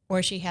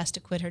 or she has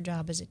to quit her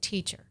job as a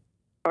teacher.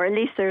 Or at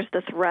least there's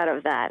the threat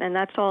of that, and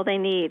that's all they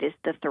need is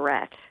the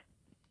threat.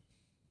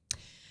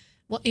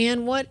 Well,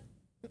 Ann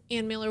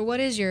Miller, what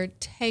is your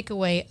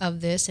takeaway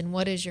of this, and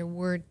what is your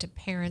word to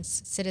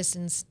parents,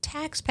 citizens,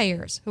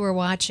 taxpayers who are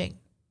watching?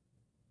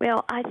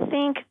 Well, I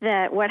think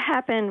that what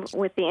happened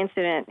with the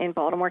incident in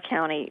Baltimore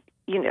County,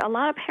 a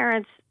lot of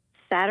parents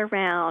sat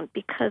around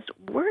because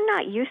we're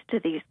not used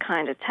to these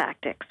kind of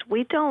tactics.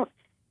 We don't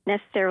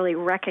necessarily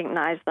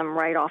recognize them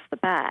right off the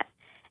bat.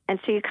 And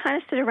so you kind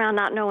of sit around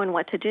not knowing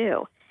what to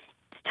do.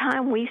 It's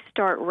time we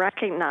start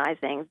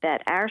recognizing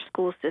that our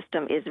school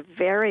system is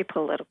very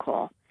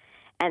political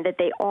and that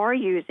they are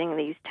using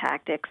these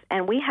tactics,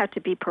 and we have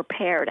to be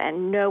prepared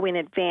and know in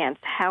advance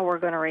how we're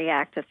going to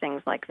react to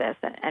things like this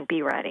and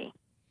be ready.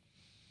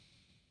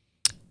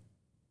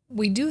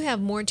 we do have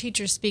more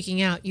teachers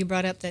speaking out. You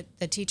brought up that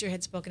the teacher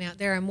had spoken out.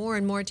 There are more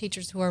and more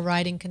teachers who are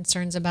writing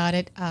concerns about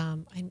it.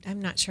 I'm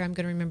not sure I'm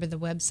going to remember the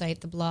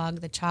website, the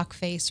blog, the Chalk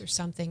Face or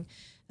something.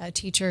 A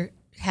teacher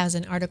has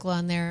an article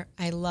on there,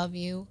 I love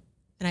you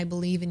and I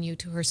believe in you,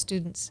 to her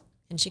students.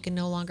 And she can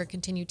no longer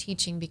continue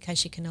teaching because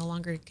she can no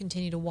longer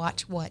continue to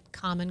watch what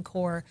Common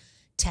Core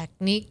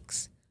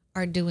techniques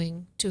are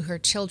doing to her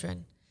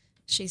children.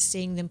 She's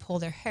seeing them pull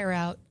their hair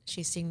out.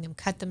 She's seeing them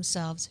cut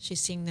themselves.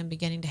 She's seeing them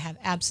beginning to have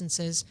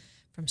absences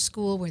from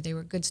school where they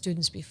were good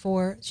students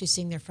before. She's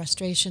seeing their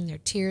frustration, their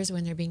tears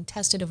when they're being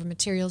tested over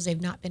materials they've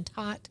not been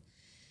taught.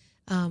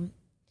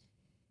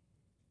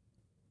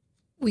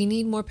 We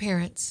need more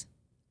parents.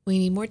 We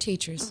need more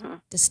teachers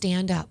to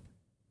stand up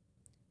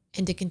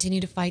and to continue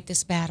to fight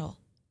this battle.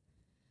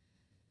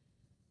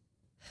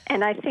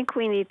 And I think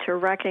we need to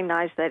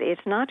recognize that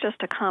it's not just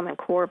a Common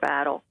Core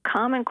battle.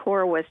 Common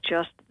Core was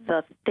just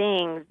the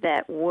thing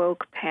that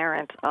woke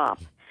parents up.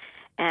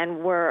 And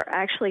we're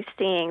actually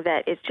seeing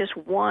that it's just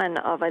one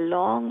of a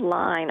long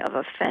line of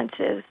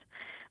offenses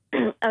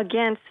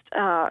against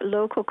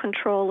local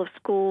control of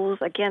schools,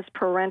 against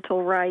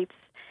parental rights.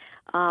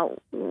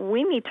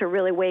 We need to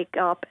really wake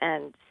up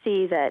and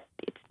see that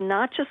it's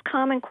not just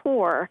Common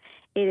Core.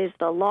 It is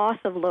the loss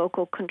of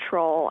local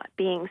control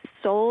being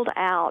sold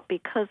out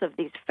because of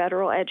these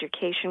federal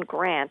education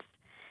grants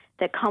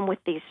that come with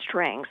these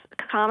strings.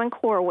 Common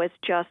Core was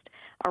just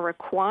a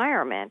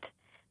requirement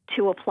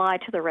to apply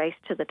to the Race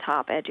to the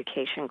Top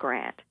education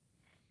grant.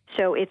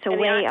 So it's a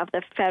way of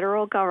the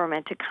federal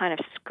government to kind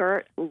of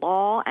skirt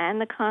law and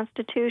the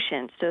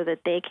Constitution so that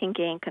they can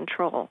gain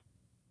control.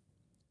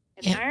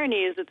 And the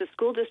irony is that the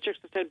school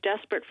districts are so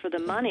desperate for the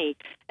money,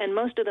 and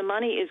most of the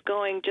money is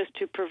going just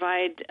to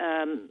provide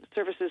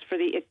services for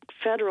the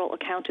federal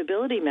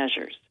accountability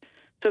measures.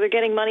 So they're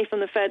getting money from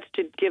the feds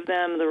to give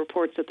them the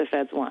reports that the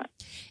feds want.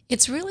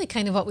 It's really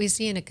kind of what we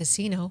see in a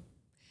casino.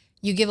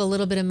 You give a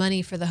little bit of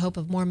money for the hope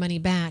of more money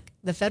back.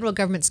 The federal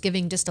government's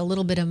giving just a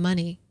little bit of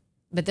money,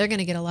 but they're going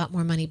to get a lot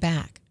more money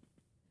back.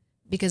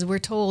 Because we're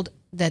told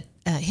that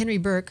Henry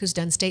Burke, who's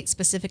done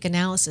state-specific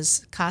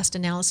analysis, cost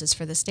analysis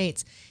for the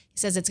states, he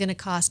says it's going to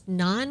cost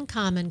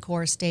non-Common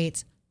Core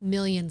states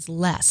millions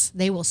less.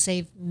 They will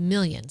save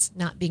millions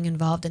not being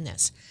involved in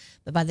this.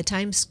 But by the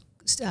time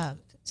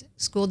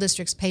school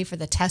districts pay for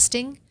the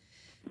testing,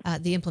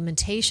 the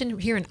implementation,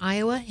 here in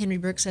Iowa, Henry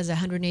Burke says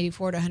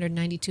 184 to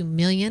 192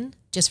 million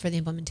just for the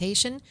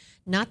implementation,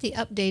 not the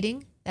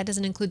updating. That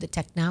doesn't include the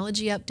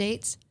technology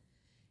updates.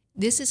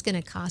 This is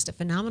going to cost a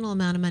phenomenal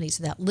amount of money.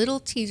 So that little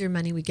teaser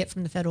money we get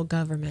from the federal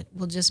government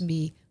will just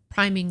be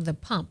priming the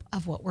pump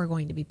of what we're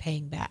going to be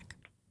paying back.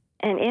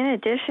 And in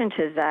addition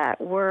to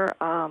that, we're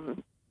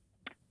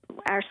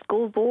our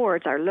school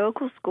boards, our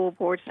local school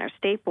boards and our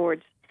state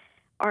boards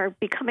are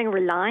becoming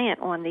reliant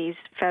on these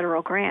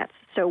federal grants.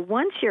 So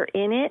once you're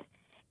in it,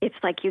 it's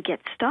like you get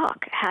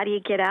stuck. How do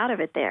you get out of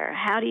it there?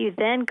 How do you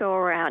then go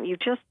around? You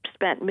just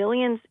spent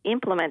millions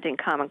implementing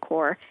Common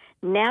Core.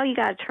 Now you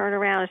got to turn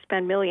around and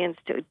spend millions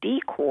to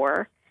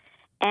decore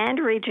and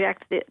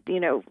reject the,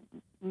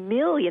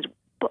 millions.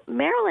 But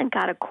Maryland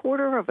got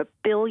 $250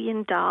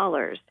 million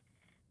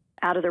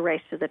out of the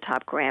Race to the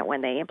Top grant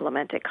when they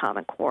implemented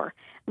Common Core.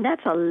 And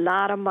that's a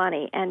lot of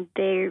money, and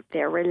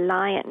they're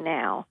reliant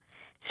now.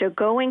 So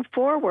going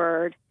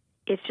forward,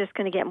 it's just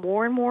going to get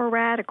more and more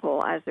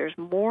radical as there's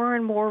more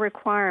and more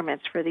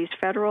requirements for these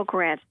federal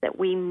grants that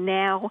we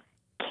now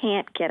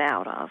can't get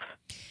out of.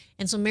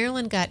 And so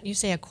Maryland got, you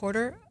say,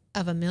 $250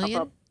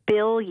 million? Of $1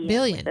 billion.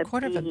 Billion,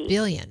 $250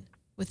 million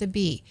with a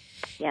B.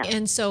 Yeah.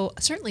 And so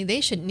certainly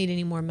they shouldn't need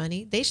any more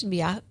money. They should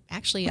be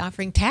actually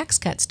offering tax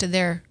cuts to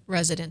their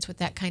residents with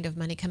that kind of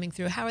money coming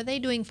through. How are they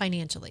doing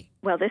financially?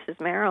 Well, this is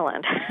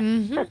Maryland.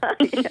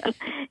 Mm-hmm.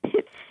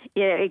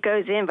 It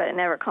goes in, but it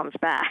never comes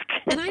back.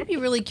 And I'd be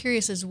really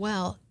curious as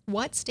well,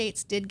 what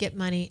states did get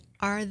money?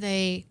 How do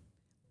they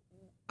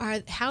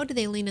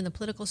lean in the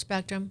political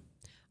spectrum?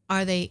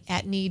 Are they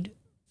at need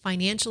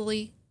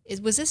financially?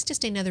 Was this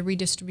just another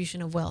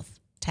redistribution of wealth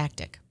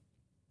tactic?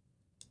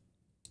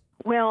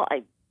 Well,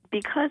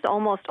 because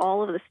almost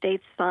all of the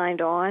states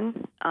signed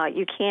on,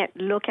 you can't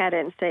look at it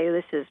and say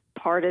this is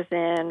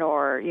partisan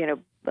or,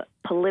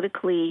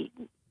 politically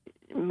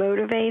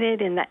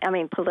motivated.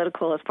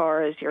 Political as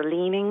far as your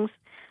leanings,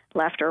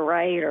 left or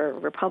right or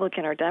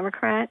Republican or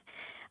Democrat.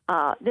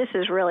 This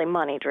is really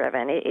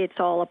money-driven. It's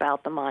all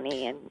about the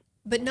money.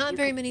 But not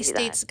very many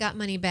states got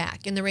money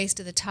back in the Race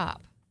to the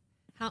Top.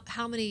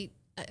 How many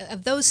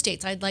of those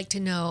states, I'd like to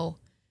know,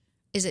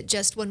 is it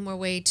just one more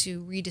way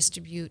to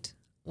redistribute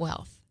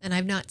wealth? And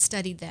I've not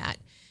studied that.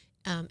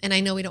 And I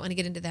know we don't want to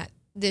get into that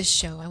this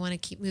show. I want to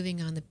keep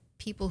moving on the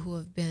people who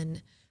have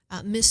been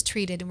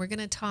mistreated. And we're going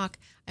to talk,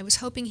 I was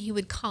hoping he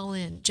would call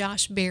in,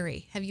 Josh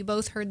Berry. Have you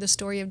both heard the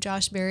story of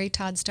Josh Berry?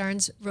 Todd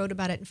Starnes wrote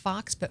about it in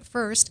Fox. But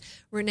first,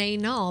 Renee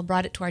Null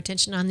brought it to our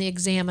attention on The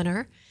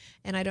Examiner.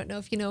 And I don't know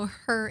if you know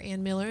her,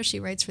 Ann Miller. She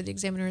writes for The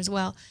Examiner as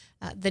well.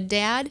 The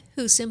dad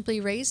who simply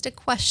raised a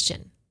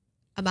question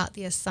about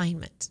the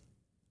assignment.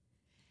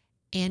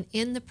 And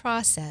in the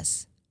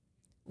process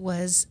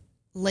was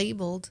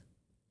labeled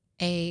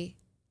a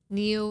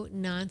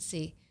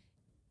neo-Nazi.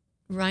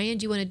 Ryan,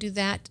 do you want to do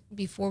that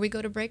before we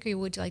go to break, or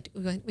would you like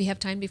to, we have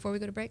time before we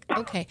go to break?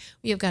 Okay.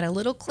 We have got a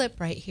little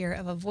clip right here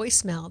of a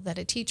voicemail that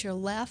a teacher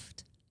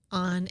left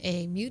on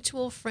a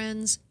mutual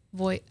friend's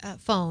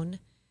phone.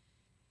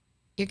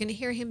 You're going to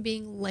hear him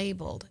being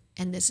labeled,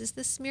 and this is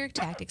the smear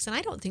tactics. And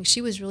I don't think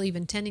she was really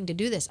even intending to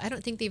do this. I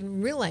don't think they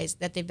even realized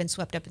that they've been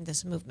swept up in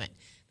this movement.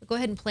 But go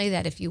ahead and play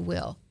that if you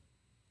will.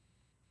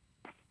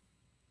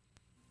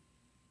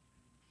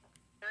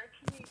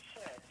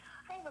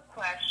 I have a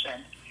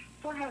question.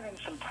 We're having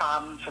some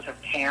problems with a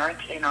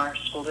parent in our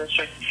school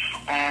district,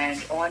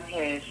 and on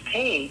his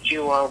page,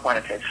 you are one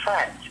of his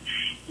friends.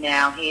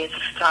 Now, he is a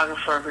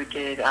photographer who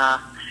did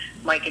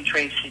Mike and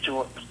Tracy's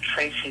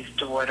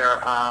daughter,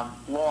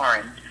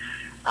 Lauren,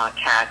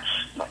 Katz,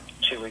 like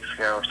 2 weeks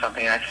ago or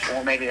something.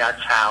 Well, maybe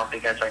that's how,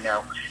 because I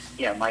know,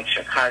 Mike's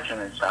your cousin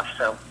and stuff,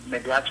 so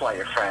maybe that's why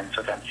you're friends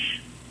with him.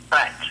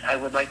 But I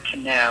would like to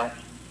know,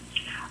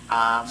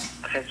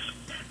 because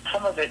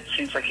some of it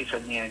seems like he's a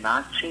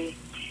neo-Nazi.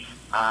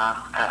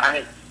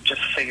 I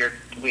just figured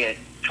we had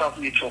 12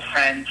 mutual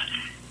friends.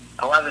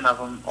 11 of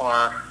them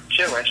are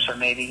Jewish, so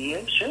maybe he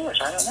is Jewish.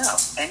 I don't know.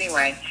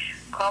 Anyway,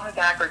 call me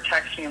back or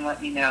text me and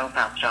let me know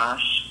about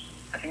Josh.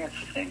 I think that's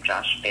his name,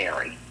 Josh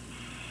Barry.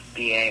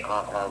 Barry. All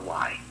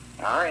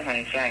right,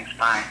 honey. Thanks.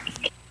 Bye.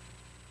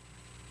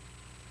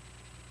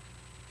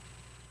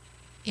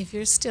 If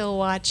you're still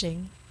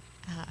watching,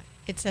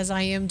 it says,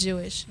 I am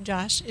Jewish.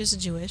 Josh is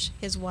Jewish.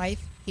 His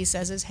wife, he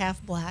says, is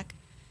half black.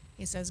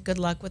 He says, good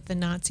luck with the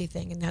Nazi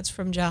thing. And that's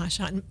from Josh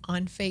on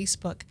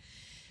Facebook.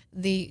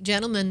 The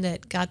gentleman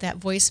that got that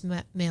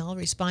voicemail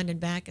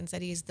responded back and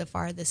said he's the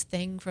farthest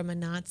thing from a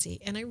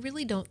Nazi. And I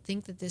really don't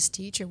think that this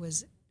teacher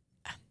was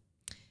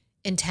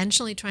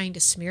intentionally trying to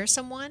smear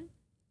someone,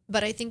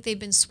 but I think they've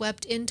been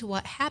swept into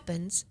what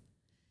happens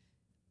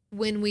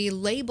when we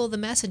label the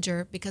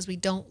messenger because we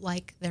don't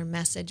like their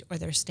message or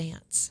their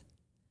stance.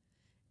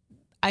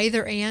 Do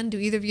either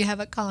of you have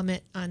a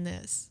comment on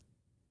this?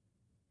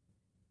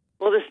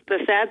 Well, the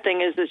sad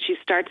thing is that she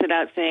starts it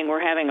out saying we're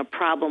having a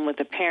problem with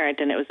a parent,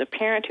 and it was a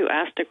parent who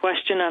asked a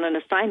question on an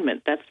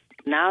assignment. That's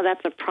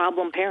a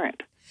problem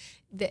parent.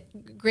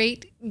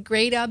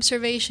 Great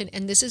observation,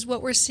 and this is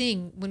what we're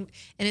seeing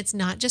and it's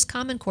not just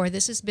Common Core.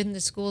 This has been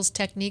the school's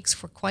techniques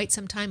for quite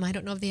some time. I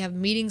don't know if they have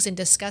meetings and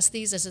discuss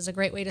these. This is a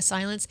great way to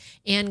silence.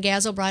 Ann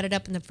Gazel brought it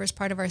up in the first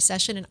part of our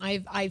session, and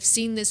I've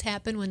seen this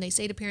happen when they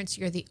say to parents,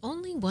 "You're the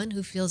only one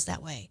who feels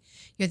that way.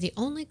 You're the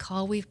only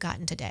call we've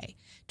gotten today,"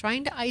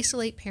 trying to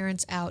isolate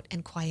parents out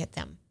and quiet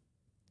them.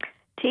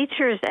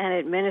 Teachers and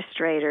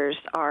administrators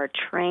are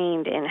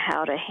trained in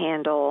how to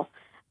handle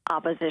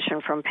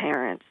opposition from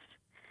parents.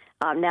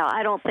 Now,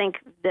 I don't think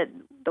that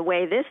the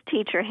way this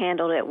teacher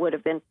handled it would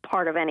have been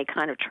part of any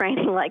kind of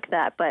training like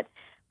that, but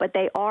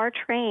they are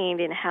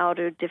trained in how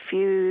to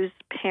diffuse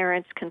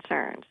parents'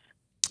 concerns.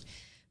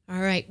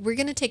 All right, we're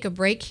going to take a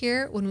break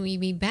here. When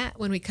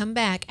we come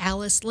back,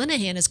 Alice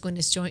Linehan is going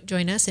to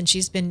join us, and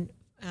she's been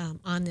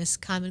on this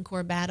Common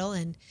Core battle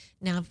and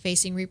now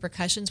facing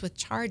repercussions with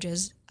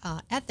charges,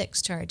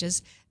 ethics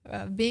charges,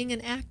 being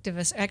an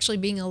activist, actually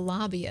being a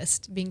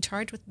lobbyist, being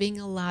charged with being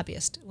a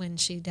lobbyist when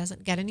she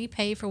doesn't get any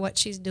pay for what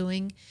she's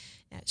doing.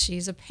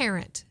 She's a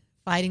parent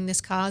fighting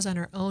this cause on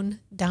her own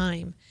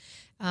dime.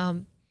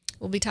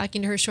 We'll be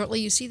talking to her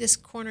shortly. You see this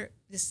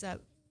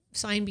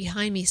sign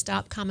behind me,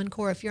 Stop Common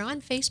Core. If you're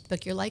on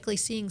Facebook, you're likely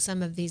seeing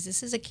some of these.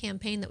 This is a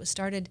campaign that was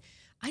started,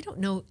 I don't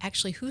know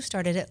actually who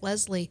started it.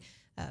 Leslie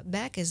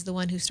Beck is the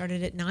one who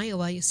started it in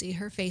Iowa. You see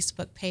her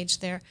Facebook page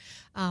there.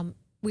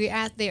 They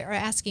are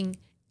asking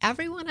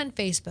everyone on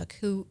Facebook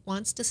who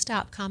wants to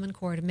stop Common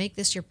Core to make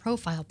this your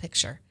profile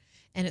picture.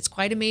 And it's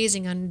quite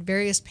amazing on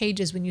various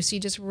pages when you see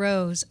just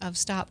rows of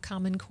Stop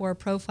Common Core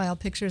profile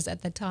pictures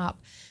at the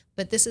top.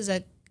 But this is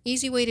an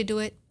easy way to do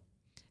it.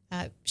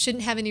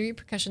 Shouldn't have any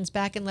repercussions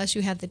back unless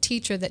you have the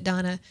teacher that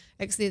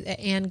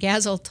Ann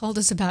Gazel told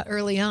us about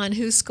early on,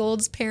 who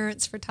scolds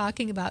parents for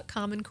talking about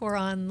Common Core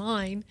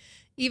online.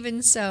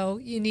 Even so,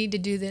 you need to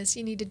do this.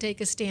 You need to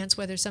take a stance,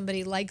 whether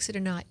somebody likes it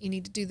or not. You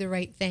need to do the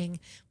right thing.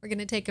 We're going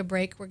to take a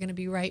break. We're going to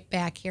be right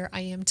back here.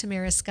 I am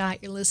Tamara Scott.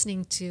 You're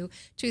listening to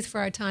Truth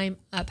for Our Time,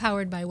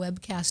 powered by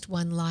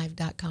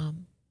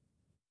webcast1live.com.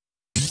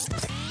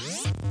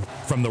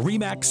 From the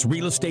RE/MAX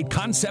Real Estate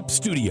Concept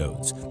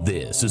Studios,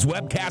 this is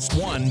Webcast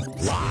One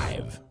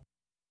Live.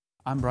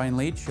 I'm Brian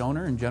Leach,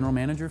 owner and general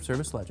manager of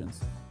Service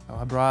Legends.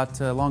 I brought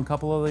along a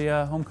couple of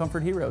the home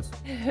comfort heroes.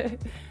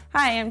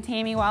 Hi, I'm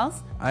Tammy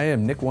Wells. I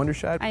am Nick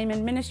Wondershad. I'm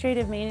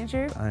administrative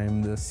manager.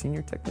 I'm the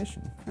senior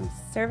technician from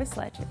Service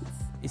Legends.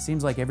 It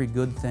seems like every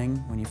good thing,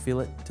 when you feel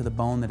it to the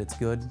bone that it's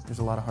good, there's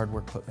a lot of hard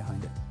work put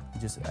behind it.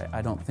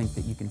 I don't think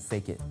that you can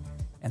fake it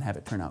and have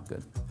it turn out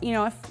good. You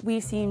know, if we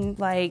seem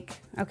like,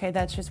 okay,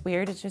 that's just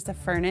weird, it's just a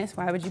furnace,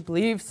 why would you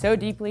believe so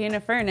deeply in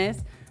a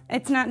furnace?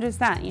 It's not just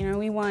that, you know,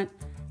 we want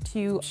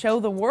to show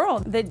the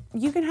world that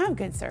you can have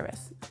good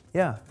service.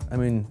 Yeah, I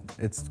mean,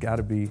 it's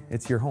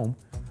your home.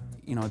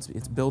 You know,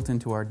 it's built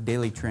into our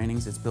daily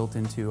trainings, it's built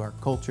into our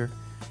culture.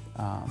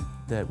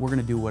 that we're going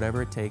to do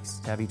whatever it takes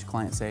to have each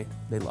client say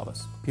they love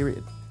us,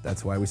 period.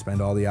 That's why we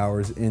spend all the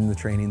hours in the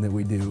training that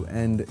we do.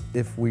 And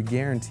if we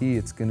guarantee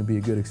it's going to be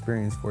a good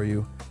experience for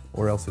you,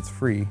 or else it's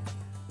free,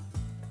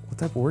 what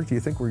type of work do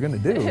you think we're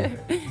going to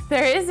do?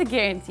 There is a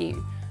guarantee.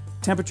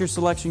 Temperature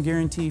selection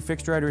guarantee,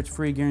 fixed rider it's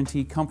free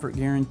guarantee, comfort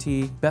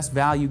guarantee, best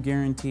value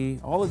guarantee.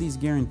 All of these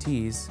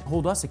guarantees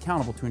hold us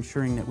accountable to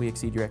ensuring that we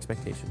exceed your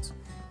expectations.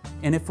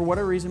 And if for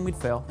whatever reason we'd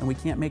fail and we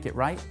can't make it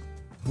right,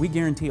 we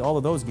guarantee all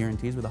of those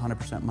guarantees with a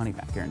 100% money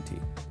back guarantee.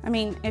 I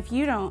mean, if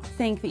you don't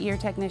think that your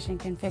technician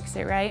can fix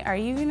it right, are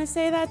you going to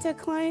say that to a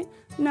client?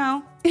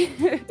 No.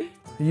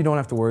 You don't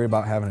have to worry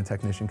about having a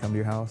technician come to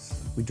your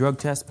house. We drug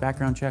test,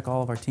 background check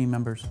all of our team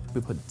members.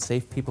 We put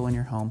safe people in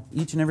your home.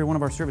 Each and every one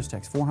of our service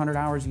techs, 400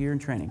 hours a year in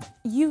training.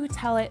 You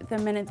tell it the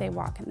minute they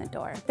walk in the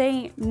door.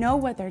 They know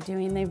what they're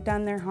doing, they've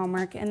done their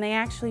homework, and they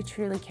actually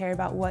truly care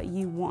about what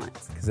you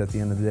want. Because at the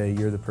end of the day,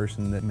 you're the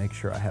person that makes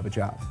sure I have a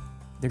job.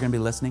 They're going to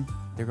be listening.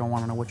 They're going to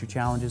want to know what your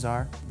challenges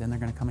are. Then they're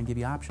going to come and give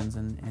you options,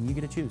 and you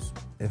get to choose.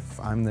 If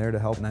I'm there to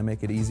help and I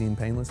make it easy and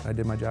painless, I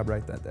did my job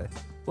right that day.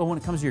 Well, when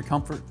it comes to your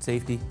comfort,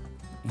 safety,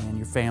 and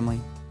your family,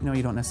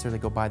 you don't necessarily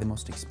go buy the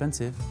most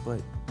expensive, but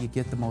you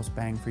get the most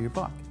bang for your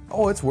buck.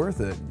 Oh, it's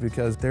worth it,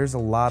 because there's a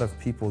lot of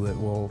people that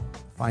will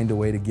find a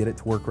way to get it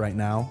to work right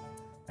now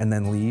and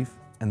then leave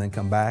and then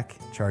come back,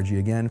 charge you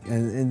again,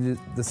 and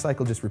the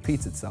cycle just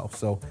repeats itself.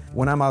 So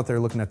when I'm out there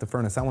looking at the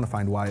furnace, I want to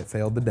find why it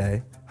failed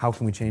today. How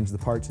can we change the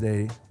part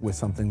today with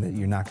something that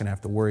you're not going to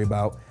have to worry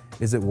about?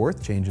 Is it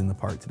worth changing the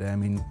part today? I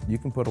mean, you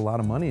can put a lot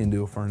of money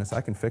into a furnace.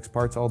 I can fix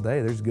parts all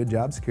day. There's good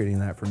job security in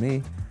that for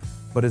me,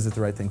 but is it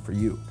the right thing for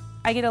you?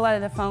 I get a lot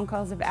of the phone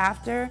calls of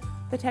after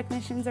the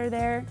technicians are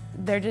there.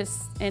 They're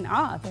just in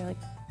awe. They're like,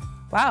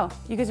 wow,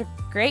 you guys are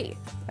great.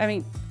 I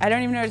mean, I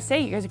don't even know what to say.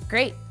 You guys are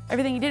great.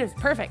 Everything you did was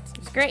perfect. It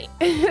was great.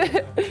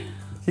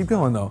 Keep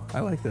going though, I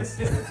like this.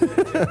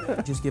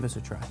 Just give us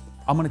a try.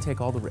 I'm gonna take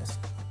all the risk.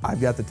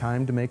 I've got the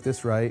time to make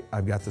this right.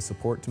 I've got the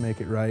support to make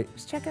it right.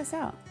 Just check us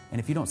out. And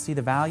if you don't see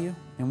the value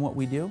in what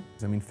we do,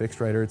 I mean, fixed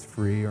rider, it's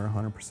free or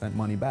 100%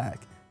 money back.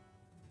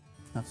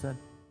 Enough said.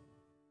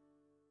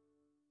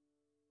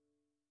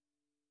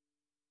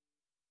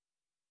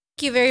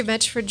 Thank you very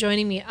much for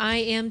joining me. I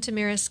am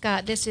Tamara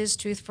Scott. This is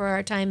Truth for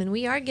Our Time, and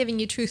we are giving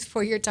you truth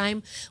for your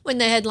time when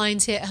the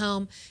headlines hit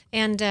home.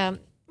 And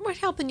we're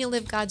helping you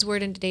live God's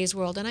Word in today's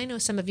world. And I know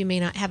some of you may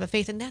not have a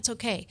faith, and that's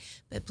okay,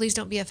 but please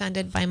don't be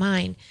offended by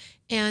mine.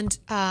 And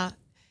Ann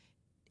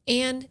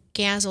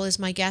Gazel is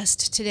my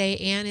guest today.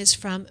 Ann is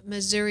from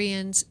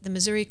the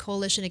Missouri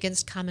Coalition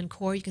Against Common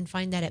Core. You can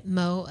find that at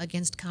Mo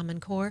Against Common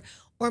Core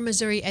or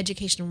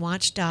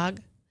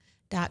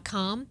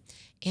MissouriEducationWatchdog.com.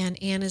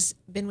 And Ann has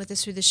been with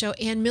us through the show.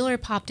 Ann Miller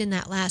popped in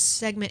that last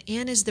segment.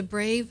 Ann is the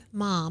brave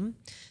mom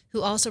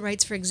who also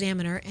writes for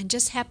Examiner and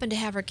just happened to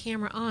have her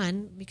camera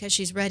on because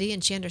she's ready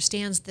and she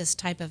understands this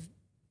type of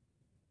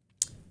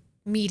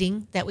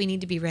meeting that we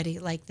need to be ready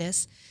like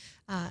this.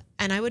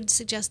 And I would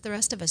suggest the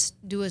rest of us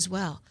do as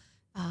well.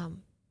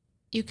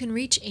 You can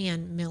reach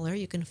Ann Miller.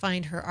 You can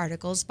find her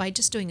articles by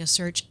just doing a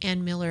search,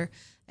 Ann Miller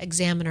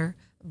Examiner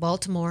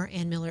Baltimore,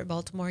 Ann Miller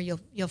Baltimore.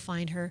 You'll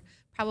find her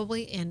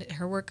probably, and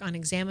her work on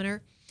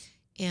Examiner.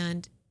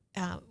 And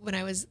when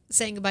I was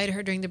saying goodbye to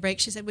her during the break,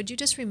 she said, would you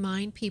just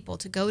remind people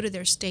to go to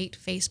their state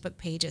Facebook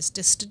pages,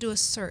 just to do a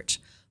search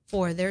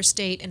for their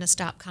state and a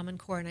Stop Common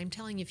Core. And I'm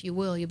telling you, if you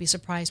will, you'll be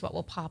surprised what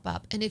will pop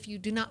up. And if you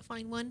do not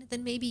find one,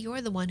 then maybe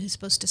you're the one who's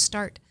supposed to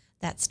start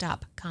that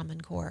Stop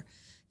Common Core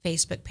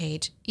Facebook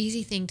page.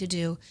 Easy thing to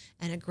do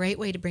and a great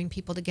way to bring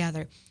people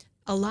together.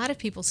 A lot of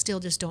people still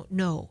just don't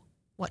know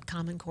what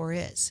Common Core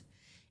is.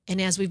 And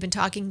as we've been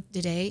talking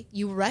today,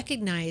 you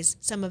recognize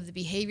some of the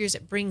behaviors.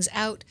 It brings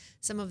out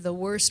some of the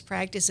worst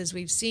practices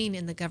we've seen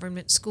in the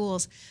government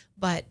schools.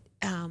 But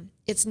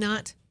it's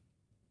not,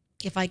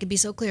 if I could be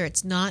so clear,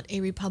 it's not a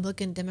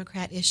Republican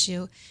Democrat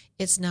issue.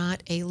 It's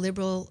not a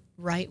liberal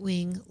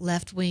right-wing,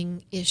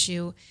 left-wing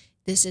issue.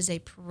 This is a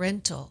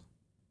parental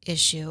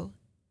issue.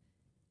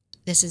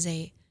 This is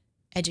a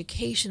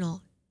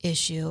educational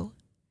issue.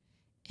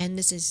 And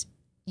this is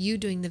you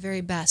doing the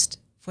very best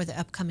for the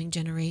upcoming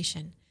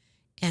generation.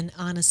 And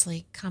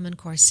honestly, Common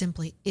Core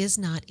simply is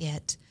not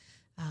it.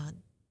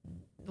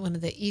 One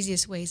of the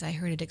easiest ways I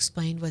heard it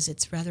explained was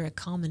it's rather a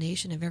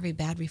culmination of every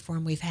bad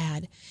reform we've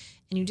had.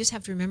 And you just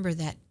have to remember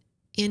that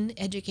in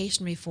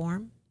education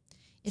reform,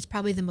 it's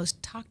probably the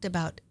most talked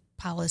about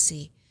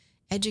policy.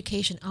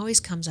 Education always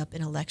comes up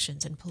in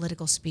elections and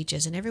political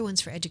speeches, and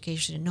everyone's for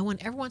education, and no one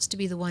ever wants to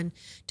be the one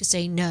to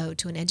say no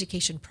to an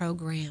education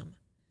program.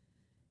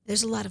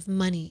 There's a lot of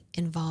money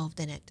involved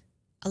in it.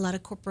 A lot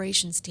of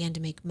corporations stand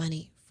to make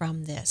money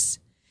from this.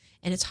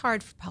 And it's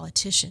hard for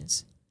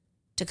politicians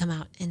to come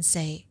out and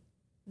say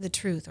the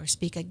truth or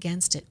speak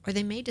against it, or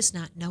they may just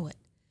not know it.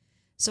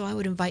 So I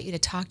would invite you to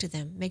talk to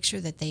them, make sure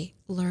that they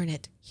learn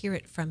it, hear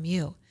it from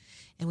you.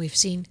 And we've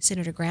seen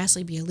Senator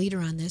Grassley be a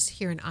leader on this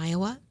here in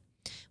Iowa.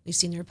 We've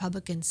seen the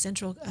Republican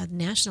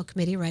National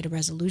Committee write a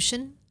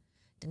resolution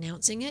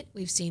denouncing it.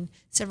 We've seen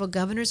several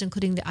governors,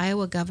 including the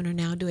Iowa governor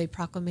now, do a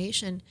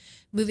proclamation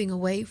moving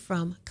away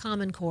from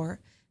Common Core.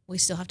 We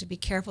still have to be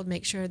careful to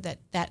make sure that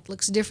that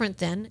looks different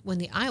than when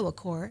the Iowa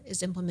Core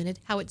is implemented,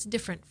 how it's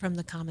different from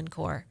the Common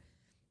Core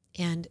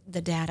and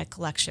the data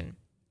collection.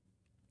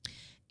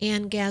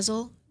 Ann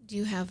Gazel, do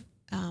you have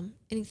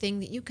anything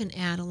that you can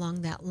add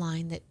along that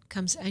line that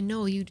comes? I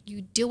know you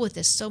deal with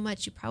this so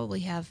much, you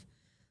probably have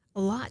a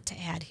lot to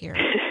add here.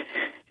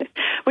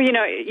 Well,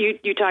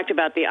 you talked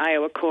about the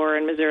Iowa Core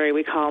in Missouri.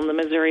 We call them the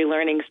Missouri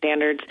Learning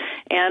Standards.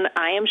 And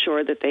I am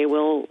sure that they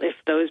will, if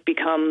those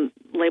become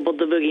labeled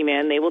the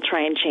boogeyman, they will try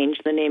and change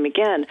the name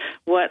again.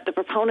 What the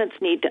proponents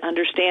need to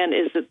understand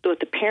is that what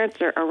the parents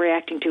are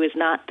reacting to is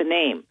not the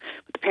name.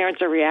 What the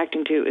parents are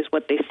reacting to is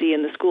what they see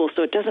in the school.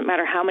 So it doesn't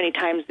matter how many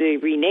times they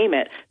rename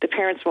it, the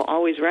parents will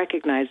always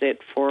recognize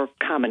it for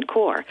Common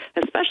Core,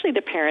 especially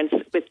the parents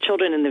with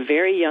children in the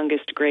very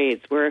youngest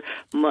grades where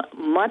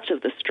much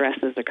of the stress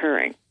is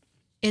occurring.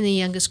 In the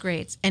youngest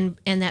grades, and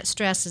that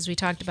stress, as we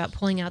talked about,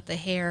 pulling out the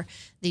hair,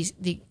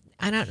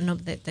 I don't know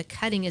that the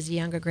cutting is the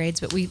younger grades,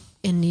 but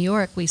in New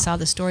York we saw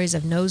the stories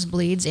of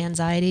nosebleeds,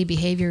 anxiety,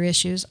 behavior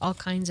issues, all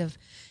kinds of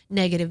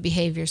negative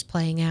behaviors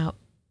playing out.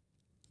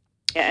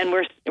 Yeah, and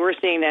we're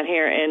seeing that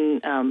here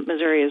in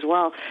Missouri as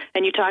well.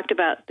 And you talked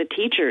about the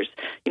teachers.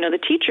 The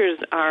teachers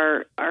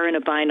are in a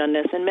bind on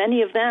this, and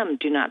many of them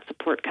do not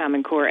support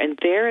Common Core, and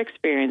they're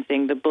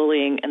experiencing the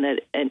bullying and the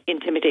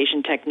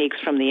intimidation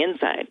techniques from the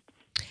inside.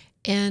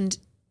 And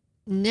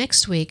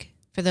next week,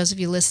 for those of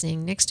you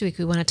listening, next week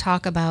we want to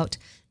talk about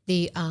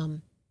the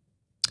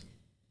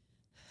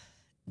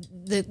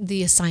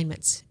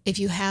assignments. If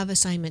you have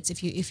assignments,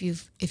 if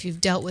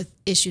you've dealt with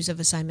issues of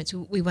assignments,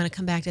 we want to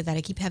come back to that.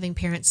 I keep having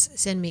parents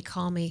send me,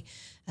 call me,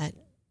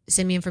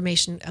 send me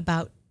information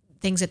about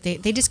things that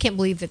they just can't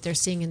believe that they're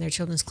seeing in their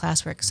children's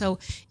classwork. So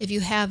if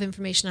you have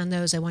information on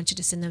those, I want you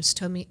to send them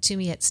to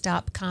me at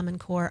Stop Common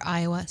Core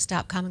Iowa,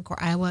 Stop Common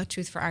Core Iowa,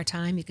 Truth for Our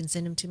Time. You can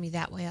send them to me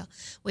that way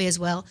as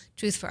well,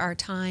 Truth for Our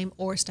Time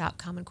or Stop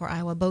Common Core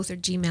Iowa. Both are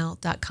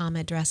gmail.com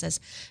addresses.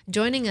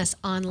 Joining us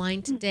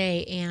online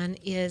today, Ann,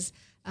 is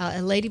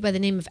a lady by the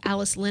name of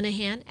Alice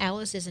Linehan.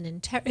 Alice is an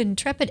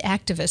intrepid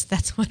activist.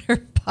 That's what her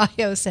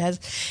bio says.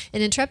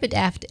 An intrepid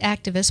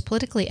activist,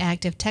 politically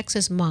active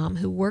Texas mom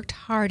who worked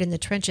hard in the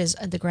trenches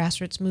of the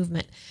grassroots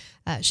movement.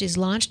 She's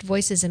launched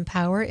Voices in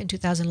Power in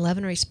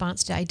 2011 in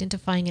response to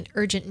identifying an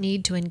urgent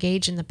need to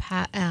engage in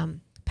the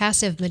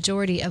passive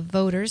majority of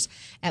voters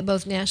at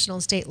both national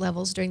and state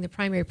levels during the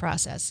primary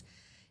process.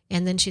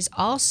 And then she's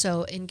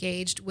also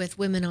engaged with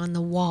Women on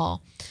the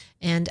Wall.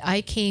 And I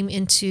came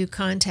into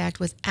contact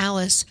with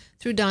Alice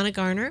through Donna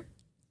Garner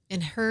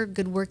and her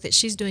good work that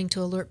she's doing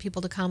to alert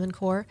people to Common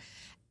Core.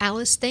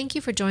 Alice, thank you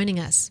for joining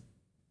us.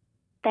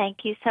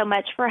 Thank you so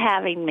much for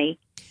having me.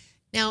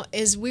 Now,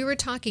 as we were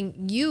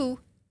talking, you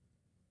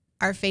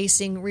are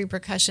facing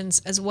repercussions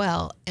as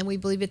well, and we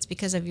believe it's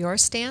because of your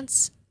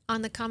stance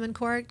on the Common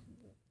Core.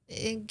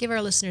 Give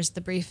our listeners the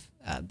brief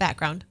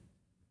background.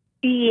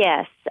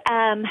 Yes.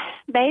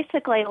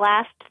 Basically,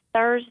 last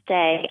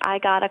Thursday, I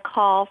got a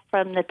call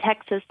from the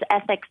Texas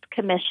Ethics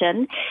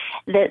Commission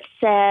that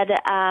said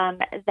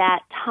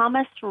that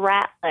Thomas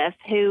Ratliff,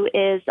 who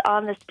is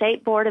on the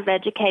State Board of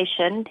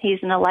Education, he's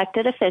an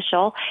elected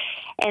official,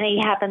 and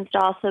he happens to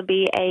also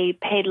be a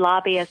paid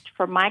lobbyist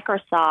for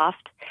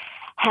Microsoft,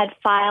 had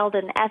filed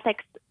an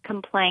ethics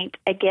complaint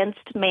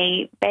against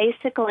me,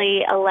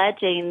 basically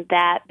alleging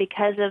that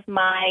because of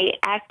my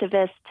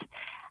activist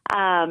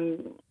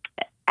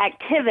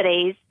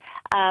activities,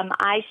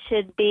 I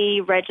should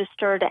be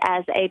registered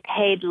as a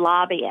paid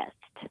lobbyist.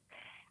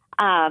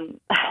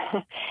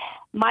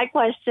 My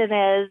question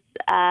is,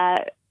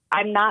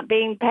 I'm not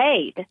being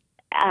paid.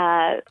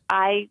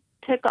 I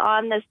took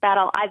on this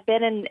battle. I've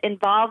been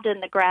involved in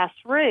the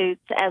grassroots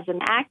as an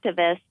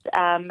activist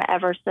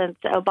ever since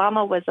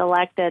Obama was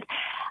elected,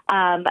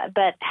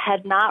 but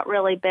had not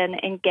really been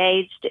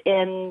engaged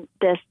in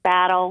this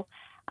battle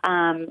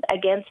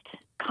against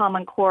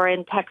Common Core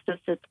in Texas.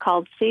 It's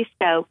called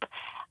C-Scope.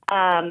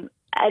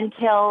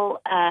 Until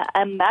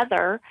a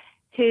mother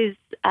whose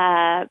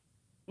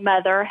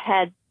mother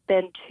had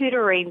been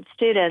tutoring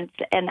students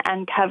and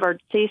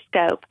uncovered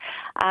C-Scope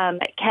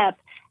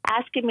kept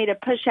asking me to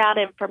push out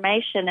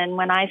information. And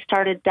when I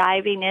started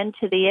diving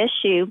into the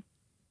issue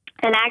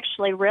and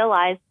actually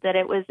realized that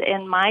it was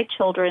in my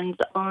children's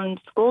own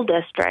school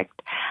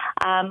district,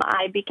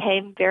 I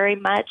became very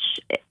much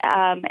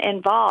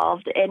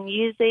involved in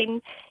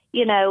using,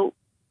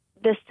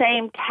 the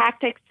same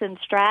tactics and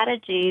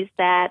strategies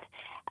that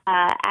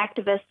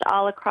activists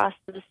all across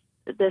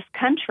this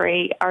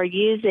country are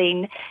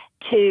using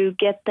to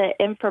get the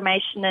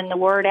information and the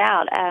word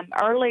out.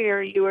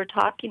 Earlier, you were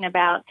talking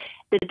about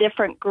the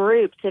different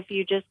groups. If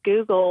you just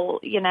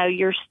Google,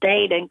 your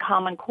state and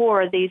Common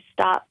Core, these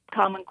Stop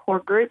Common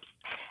Core groups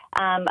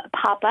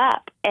pop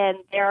up, and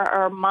there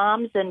are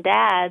moms and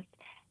dads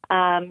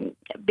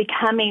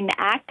becoming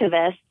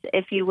activists,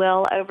 if you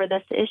will, over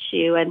this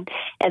issue, and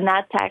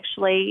that's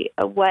actually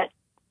what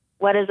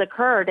has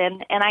occurred.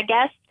 And I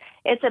guess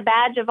it's a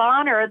badge of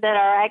honor that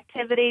our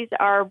activities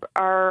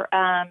are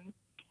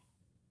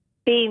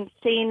being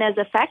seen as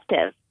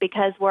effective,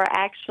 because we're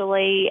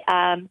actually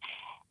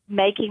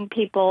making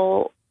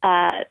people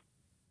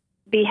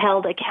be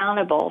held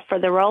accountable for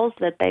the roles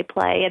that they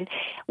play. And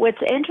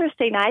what's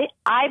interesting,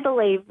 I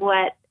believe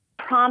what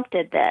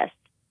prompted this,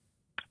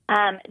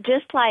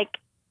 just like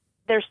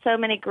there's so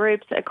many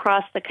groups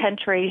across the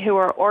country who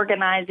are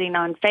organizing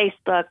on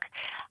Facebook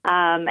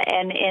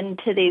and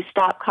into these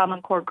Stop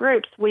Common Core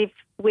groups, we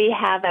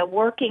have a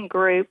working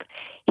group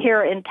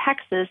here in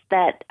Texas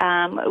that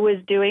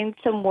was doing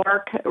some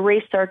work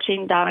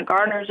researching. Donna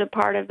Garner's a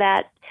part of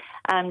that.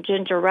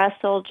 Ginger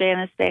Russell,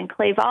 Janice Van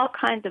Cleve, all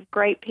kinds of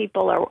great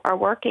people are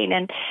working.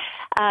 And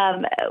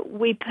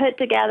we put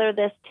together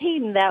this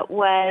team that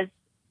was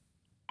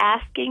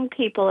asking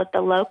people at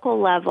the local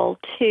level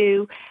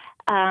to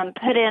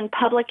put in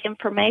public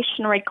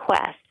information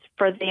requests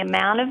for the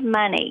amount of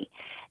money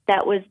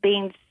that was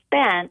being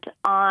spent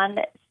on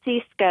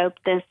C-Scope,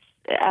 this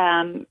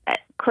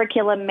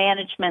curriculum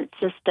management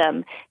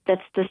system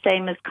that's the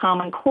same as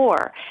Common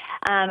Core.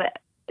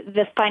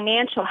 The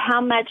financial,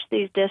 how much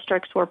these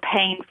districts were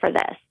paying for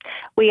this.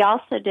 We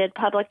also did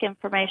public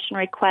information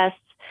requests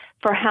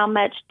for how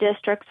much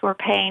districts were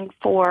paying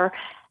for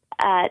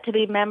to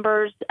be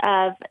members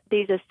of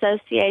these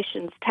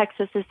associations,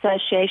 Texas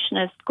Association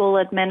of School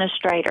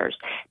Administrators,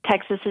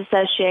 Texas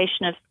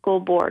Association of School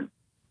Board.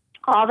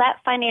 All that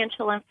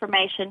financial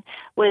information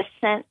was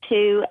sent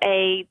to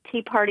a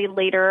Tea Party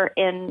leader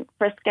in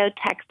Frisco,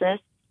 Texas,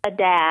 a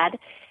dad,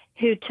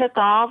 who took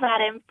all that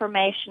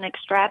information,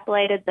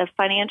 extrapolated the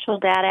financial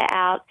data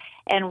out,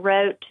 and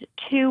wrote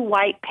 2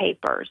 white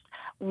papers,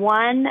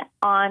 one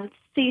on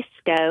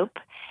C-Scope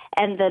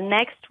and the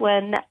next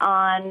one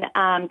on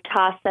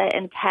TASA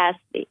and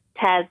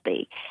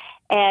TASB,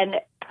 and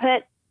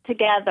put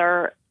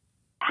together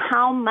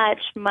how much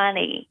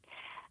money,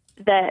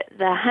 the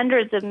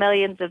hundreds of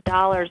millions of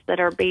dollars that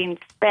are being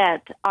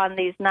spent on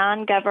these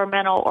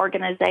non-governmental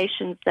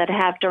organizations that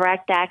have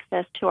direct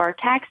access to our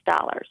tax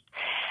dollars.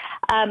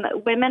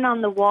 Women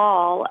on the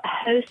Wall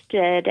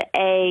hosted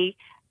a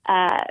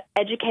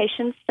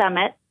education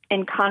summit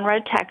in Conroe,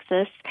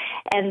 Texas,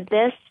 and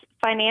this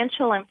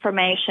financial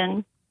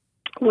information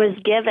was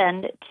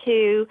given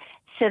to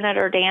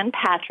Senator Dan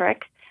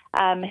Patrick,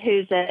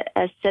 who's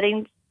a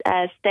sitting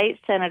state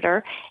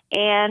senator,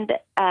 and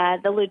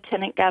the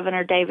Lieutenant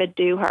Governor David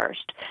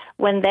Dewhurst.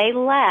 When they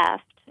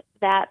left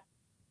that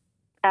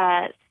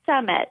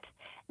summit,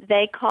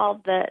 they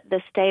called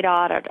the state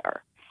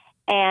auditor,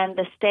 and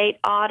the state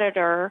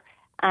auditor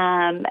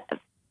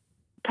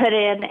put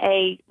in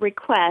a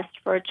request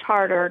for a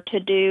charter to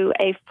do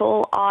a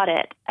full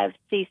audit of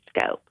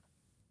C-Scope.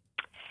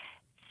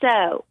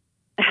 So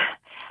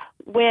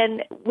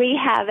when we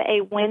have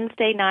a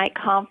Wednesday night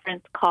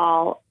conference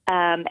call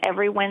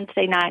every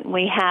Wednesday night, and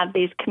we have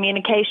these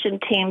communication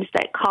teams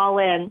that call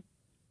in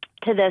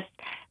to this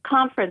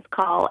conference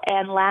call,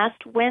 and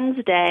last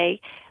Wednesday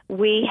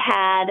we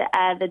had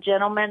the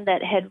gentleman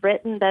that had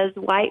written those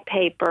white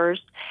papers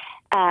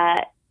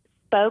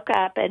spoke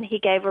up, and he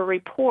gave a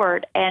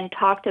report and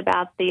talked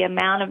about the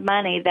amount of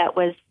money that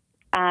was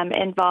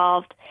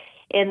involved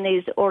in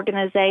these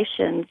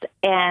organizations.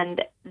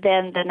 And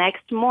then the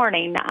next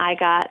morning, I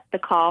got the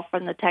call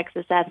from the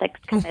Texas Ethics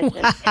Commission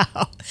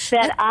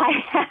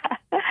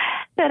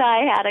that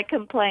I had a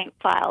complaint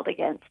filed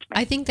against me.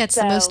 I think that's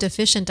the most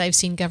efficient I've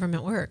seen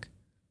government work.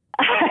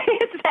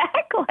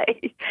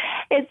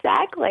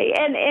 Exactly.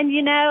 And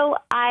you know,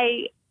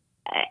 I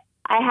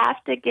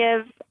have to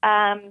give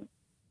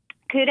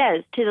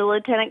kudos to the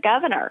Lieutenant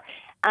Governor,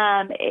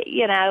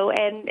 you know,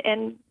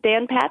 and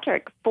Dan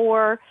Patrick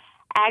for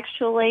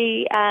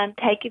actually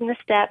taking the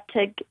step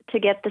to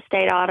get the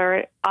state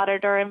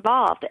auditor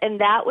involved. And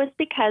that was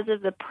because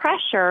of the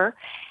pressure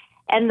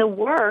and the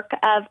work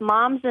of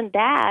moms and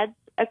dads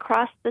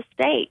across the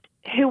state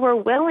who were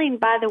willing,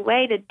 by the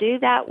way, to do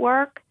that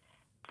work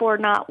for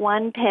not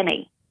one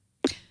penny.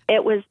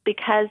 It was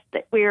because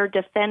that we are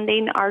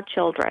defending our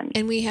children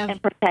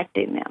and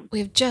protecting them. We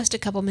have just a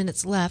couple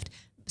minutes left.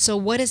 So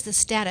what is the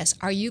status?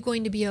 Are you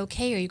going to be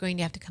okay? Or are you going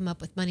to have to come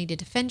up with money to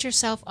defend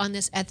yourself on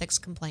this ethics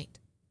complaint?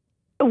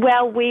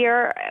 Well,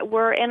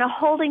 we're in a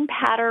holding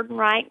pattern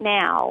right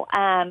now.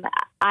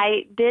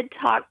 I did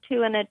talk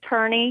to an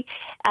attorney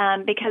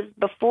because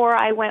before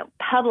I went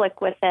public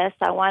with this,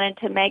 I wanted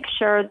to make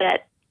sure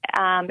that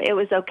it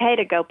was okay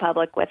to go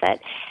public with it.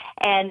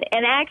 And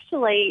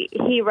actually,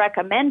 he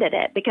recommended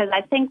it because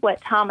I think what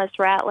Thomas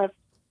Ratliff's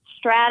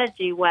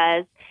strategy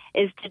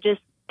is to just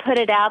put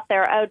it out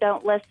there, oh,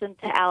 don't listen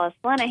to Alice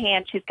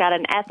Linehan, she's got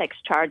an ethics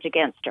charge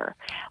against her.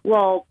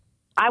 Well,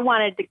 I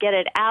wanted to get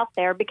it out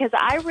there because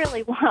I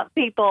really want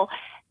people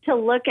to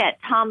look at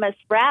Thomas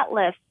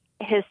Ratliff's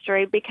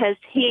history because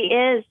he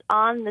is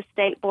on the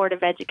State Board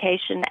of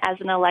Education as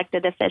an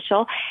elected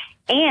official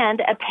and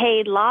a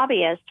paid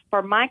lobbyist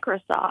for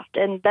Microsoft.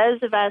 And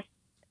those of us,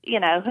 you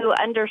know, who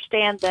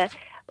understand the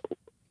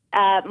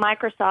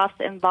Microsoft's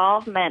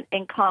involvement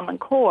in Common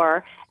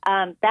Core,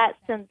 that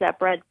sends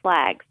up red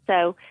flags.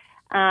 So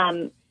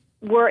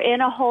we're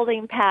in a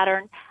holding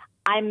pattern.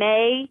 I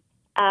may,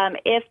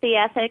 if the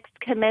Ethics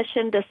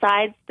Commission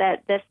decides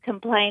that this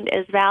complaint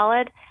is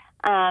valid,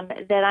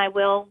 then I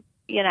will,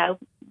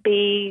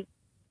 be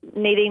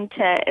needing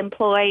to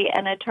employ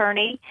an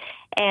attorney,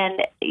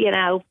 and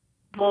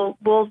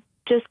we'll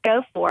just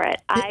go for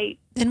it.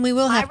 Then we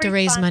will have to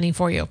raise money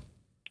for you.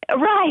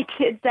 Right,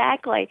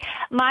 exactly.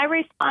 My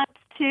response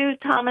to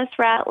Thomas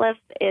Ratliff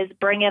is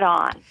bring it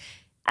on.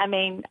 I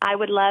mean, I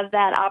would love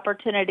that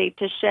opportunity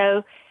to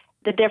show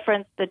the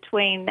difference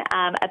between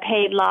a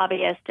paid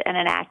lobbyist and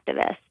an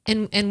activist.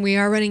 And we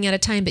are running out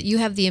of time, but you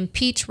have the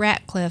Impeach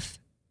Ratcliffe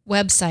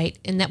website,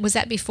 and was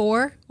that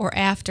before or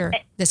after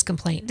this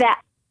complaint?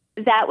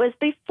 That was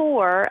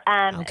before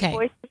okay.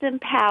 Voices in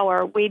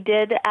Power. We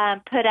did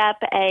put up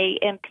a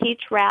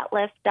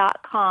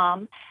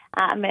impeachratliff.com,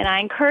 and I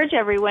encourage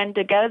everyone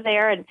to go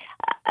there and,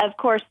 of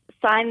course,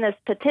 sign this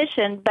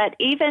petition, but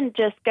even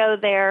just go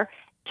there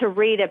to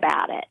read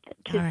about it,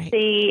 to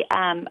see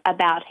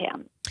about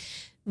him.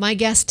 My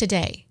guest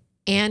today,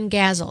 Ann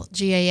Gassel,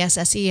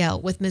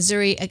 Gassel, with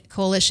Missouri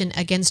Coalition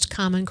Against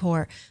Common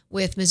Core,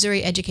 with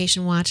Missouri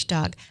Education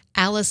Watchdog,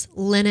 Alice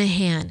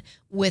Linehan,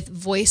 with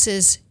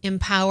Voices in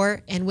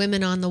Power and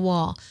Women on the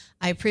Wall.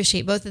 I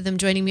appreciate both of them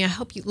joining me. I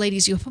hope you,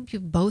 ladies, hope you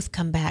both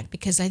come back,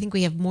 because I think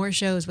we have more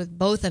shows with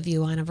both of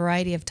you on a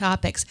variety of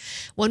topics.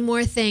 One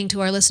more thing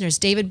to our listeners.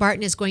 David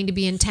Barton is going to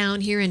be in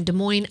town here in Des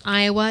Moines,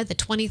 Iowa, the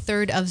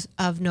 23rd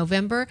of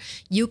November.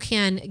 You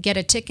can get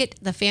a ticket,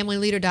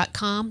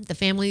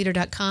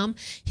 thefamilyleader.com.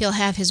 He'll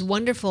have his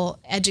wonderful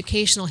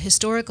educational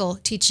historical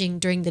teaching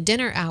during the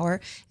dinner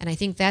hour, and I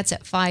think that's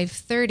at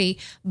 5:30.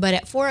 But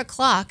at 4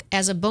 o'clock,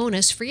 as a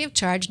bonus, free of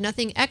charge,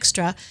 nothing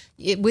extra,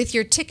 with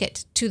your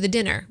ticket to the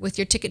dinner,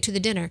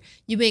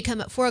 you may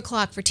come at 4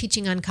 o'clock for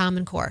teaching on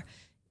Common Core,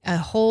 a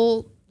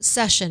whole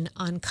session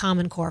on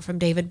Common Core from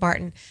David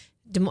Barton.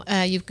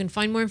 You can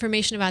find more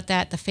information about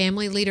that,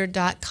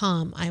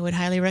 thefamilyleader.com. I would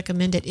highly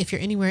recommend it if you're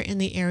anywhere in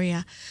the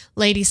area.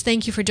 Ladies,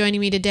 thank you for joining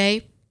me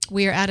today.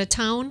 We are out of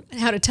time.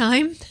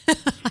 I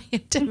am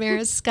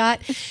Tamara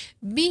Scott.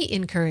 Be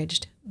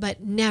encouraged,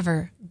 but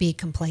never be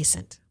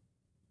complacent.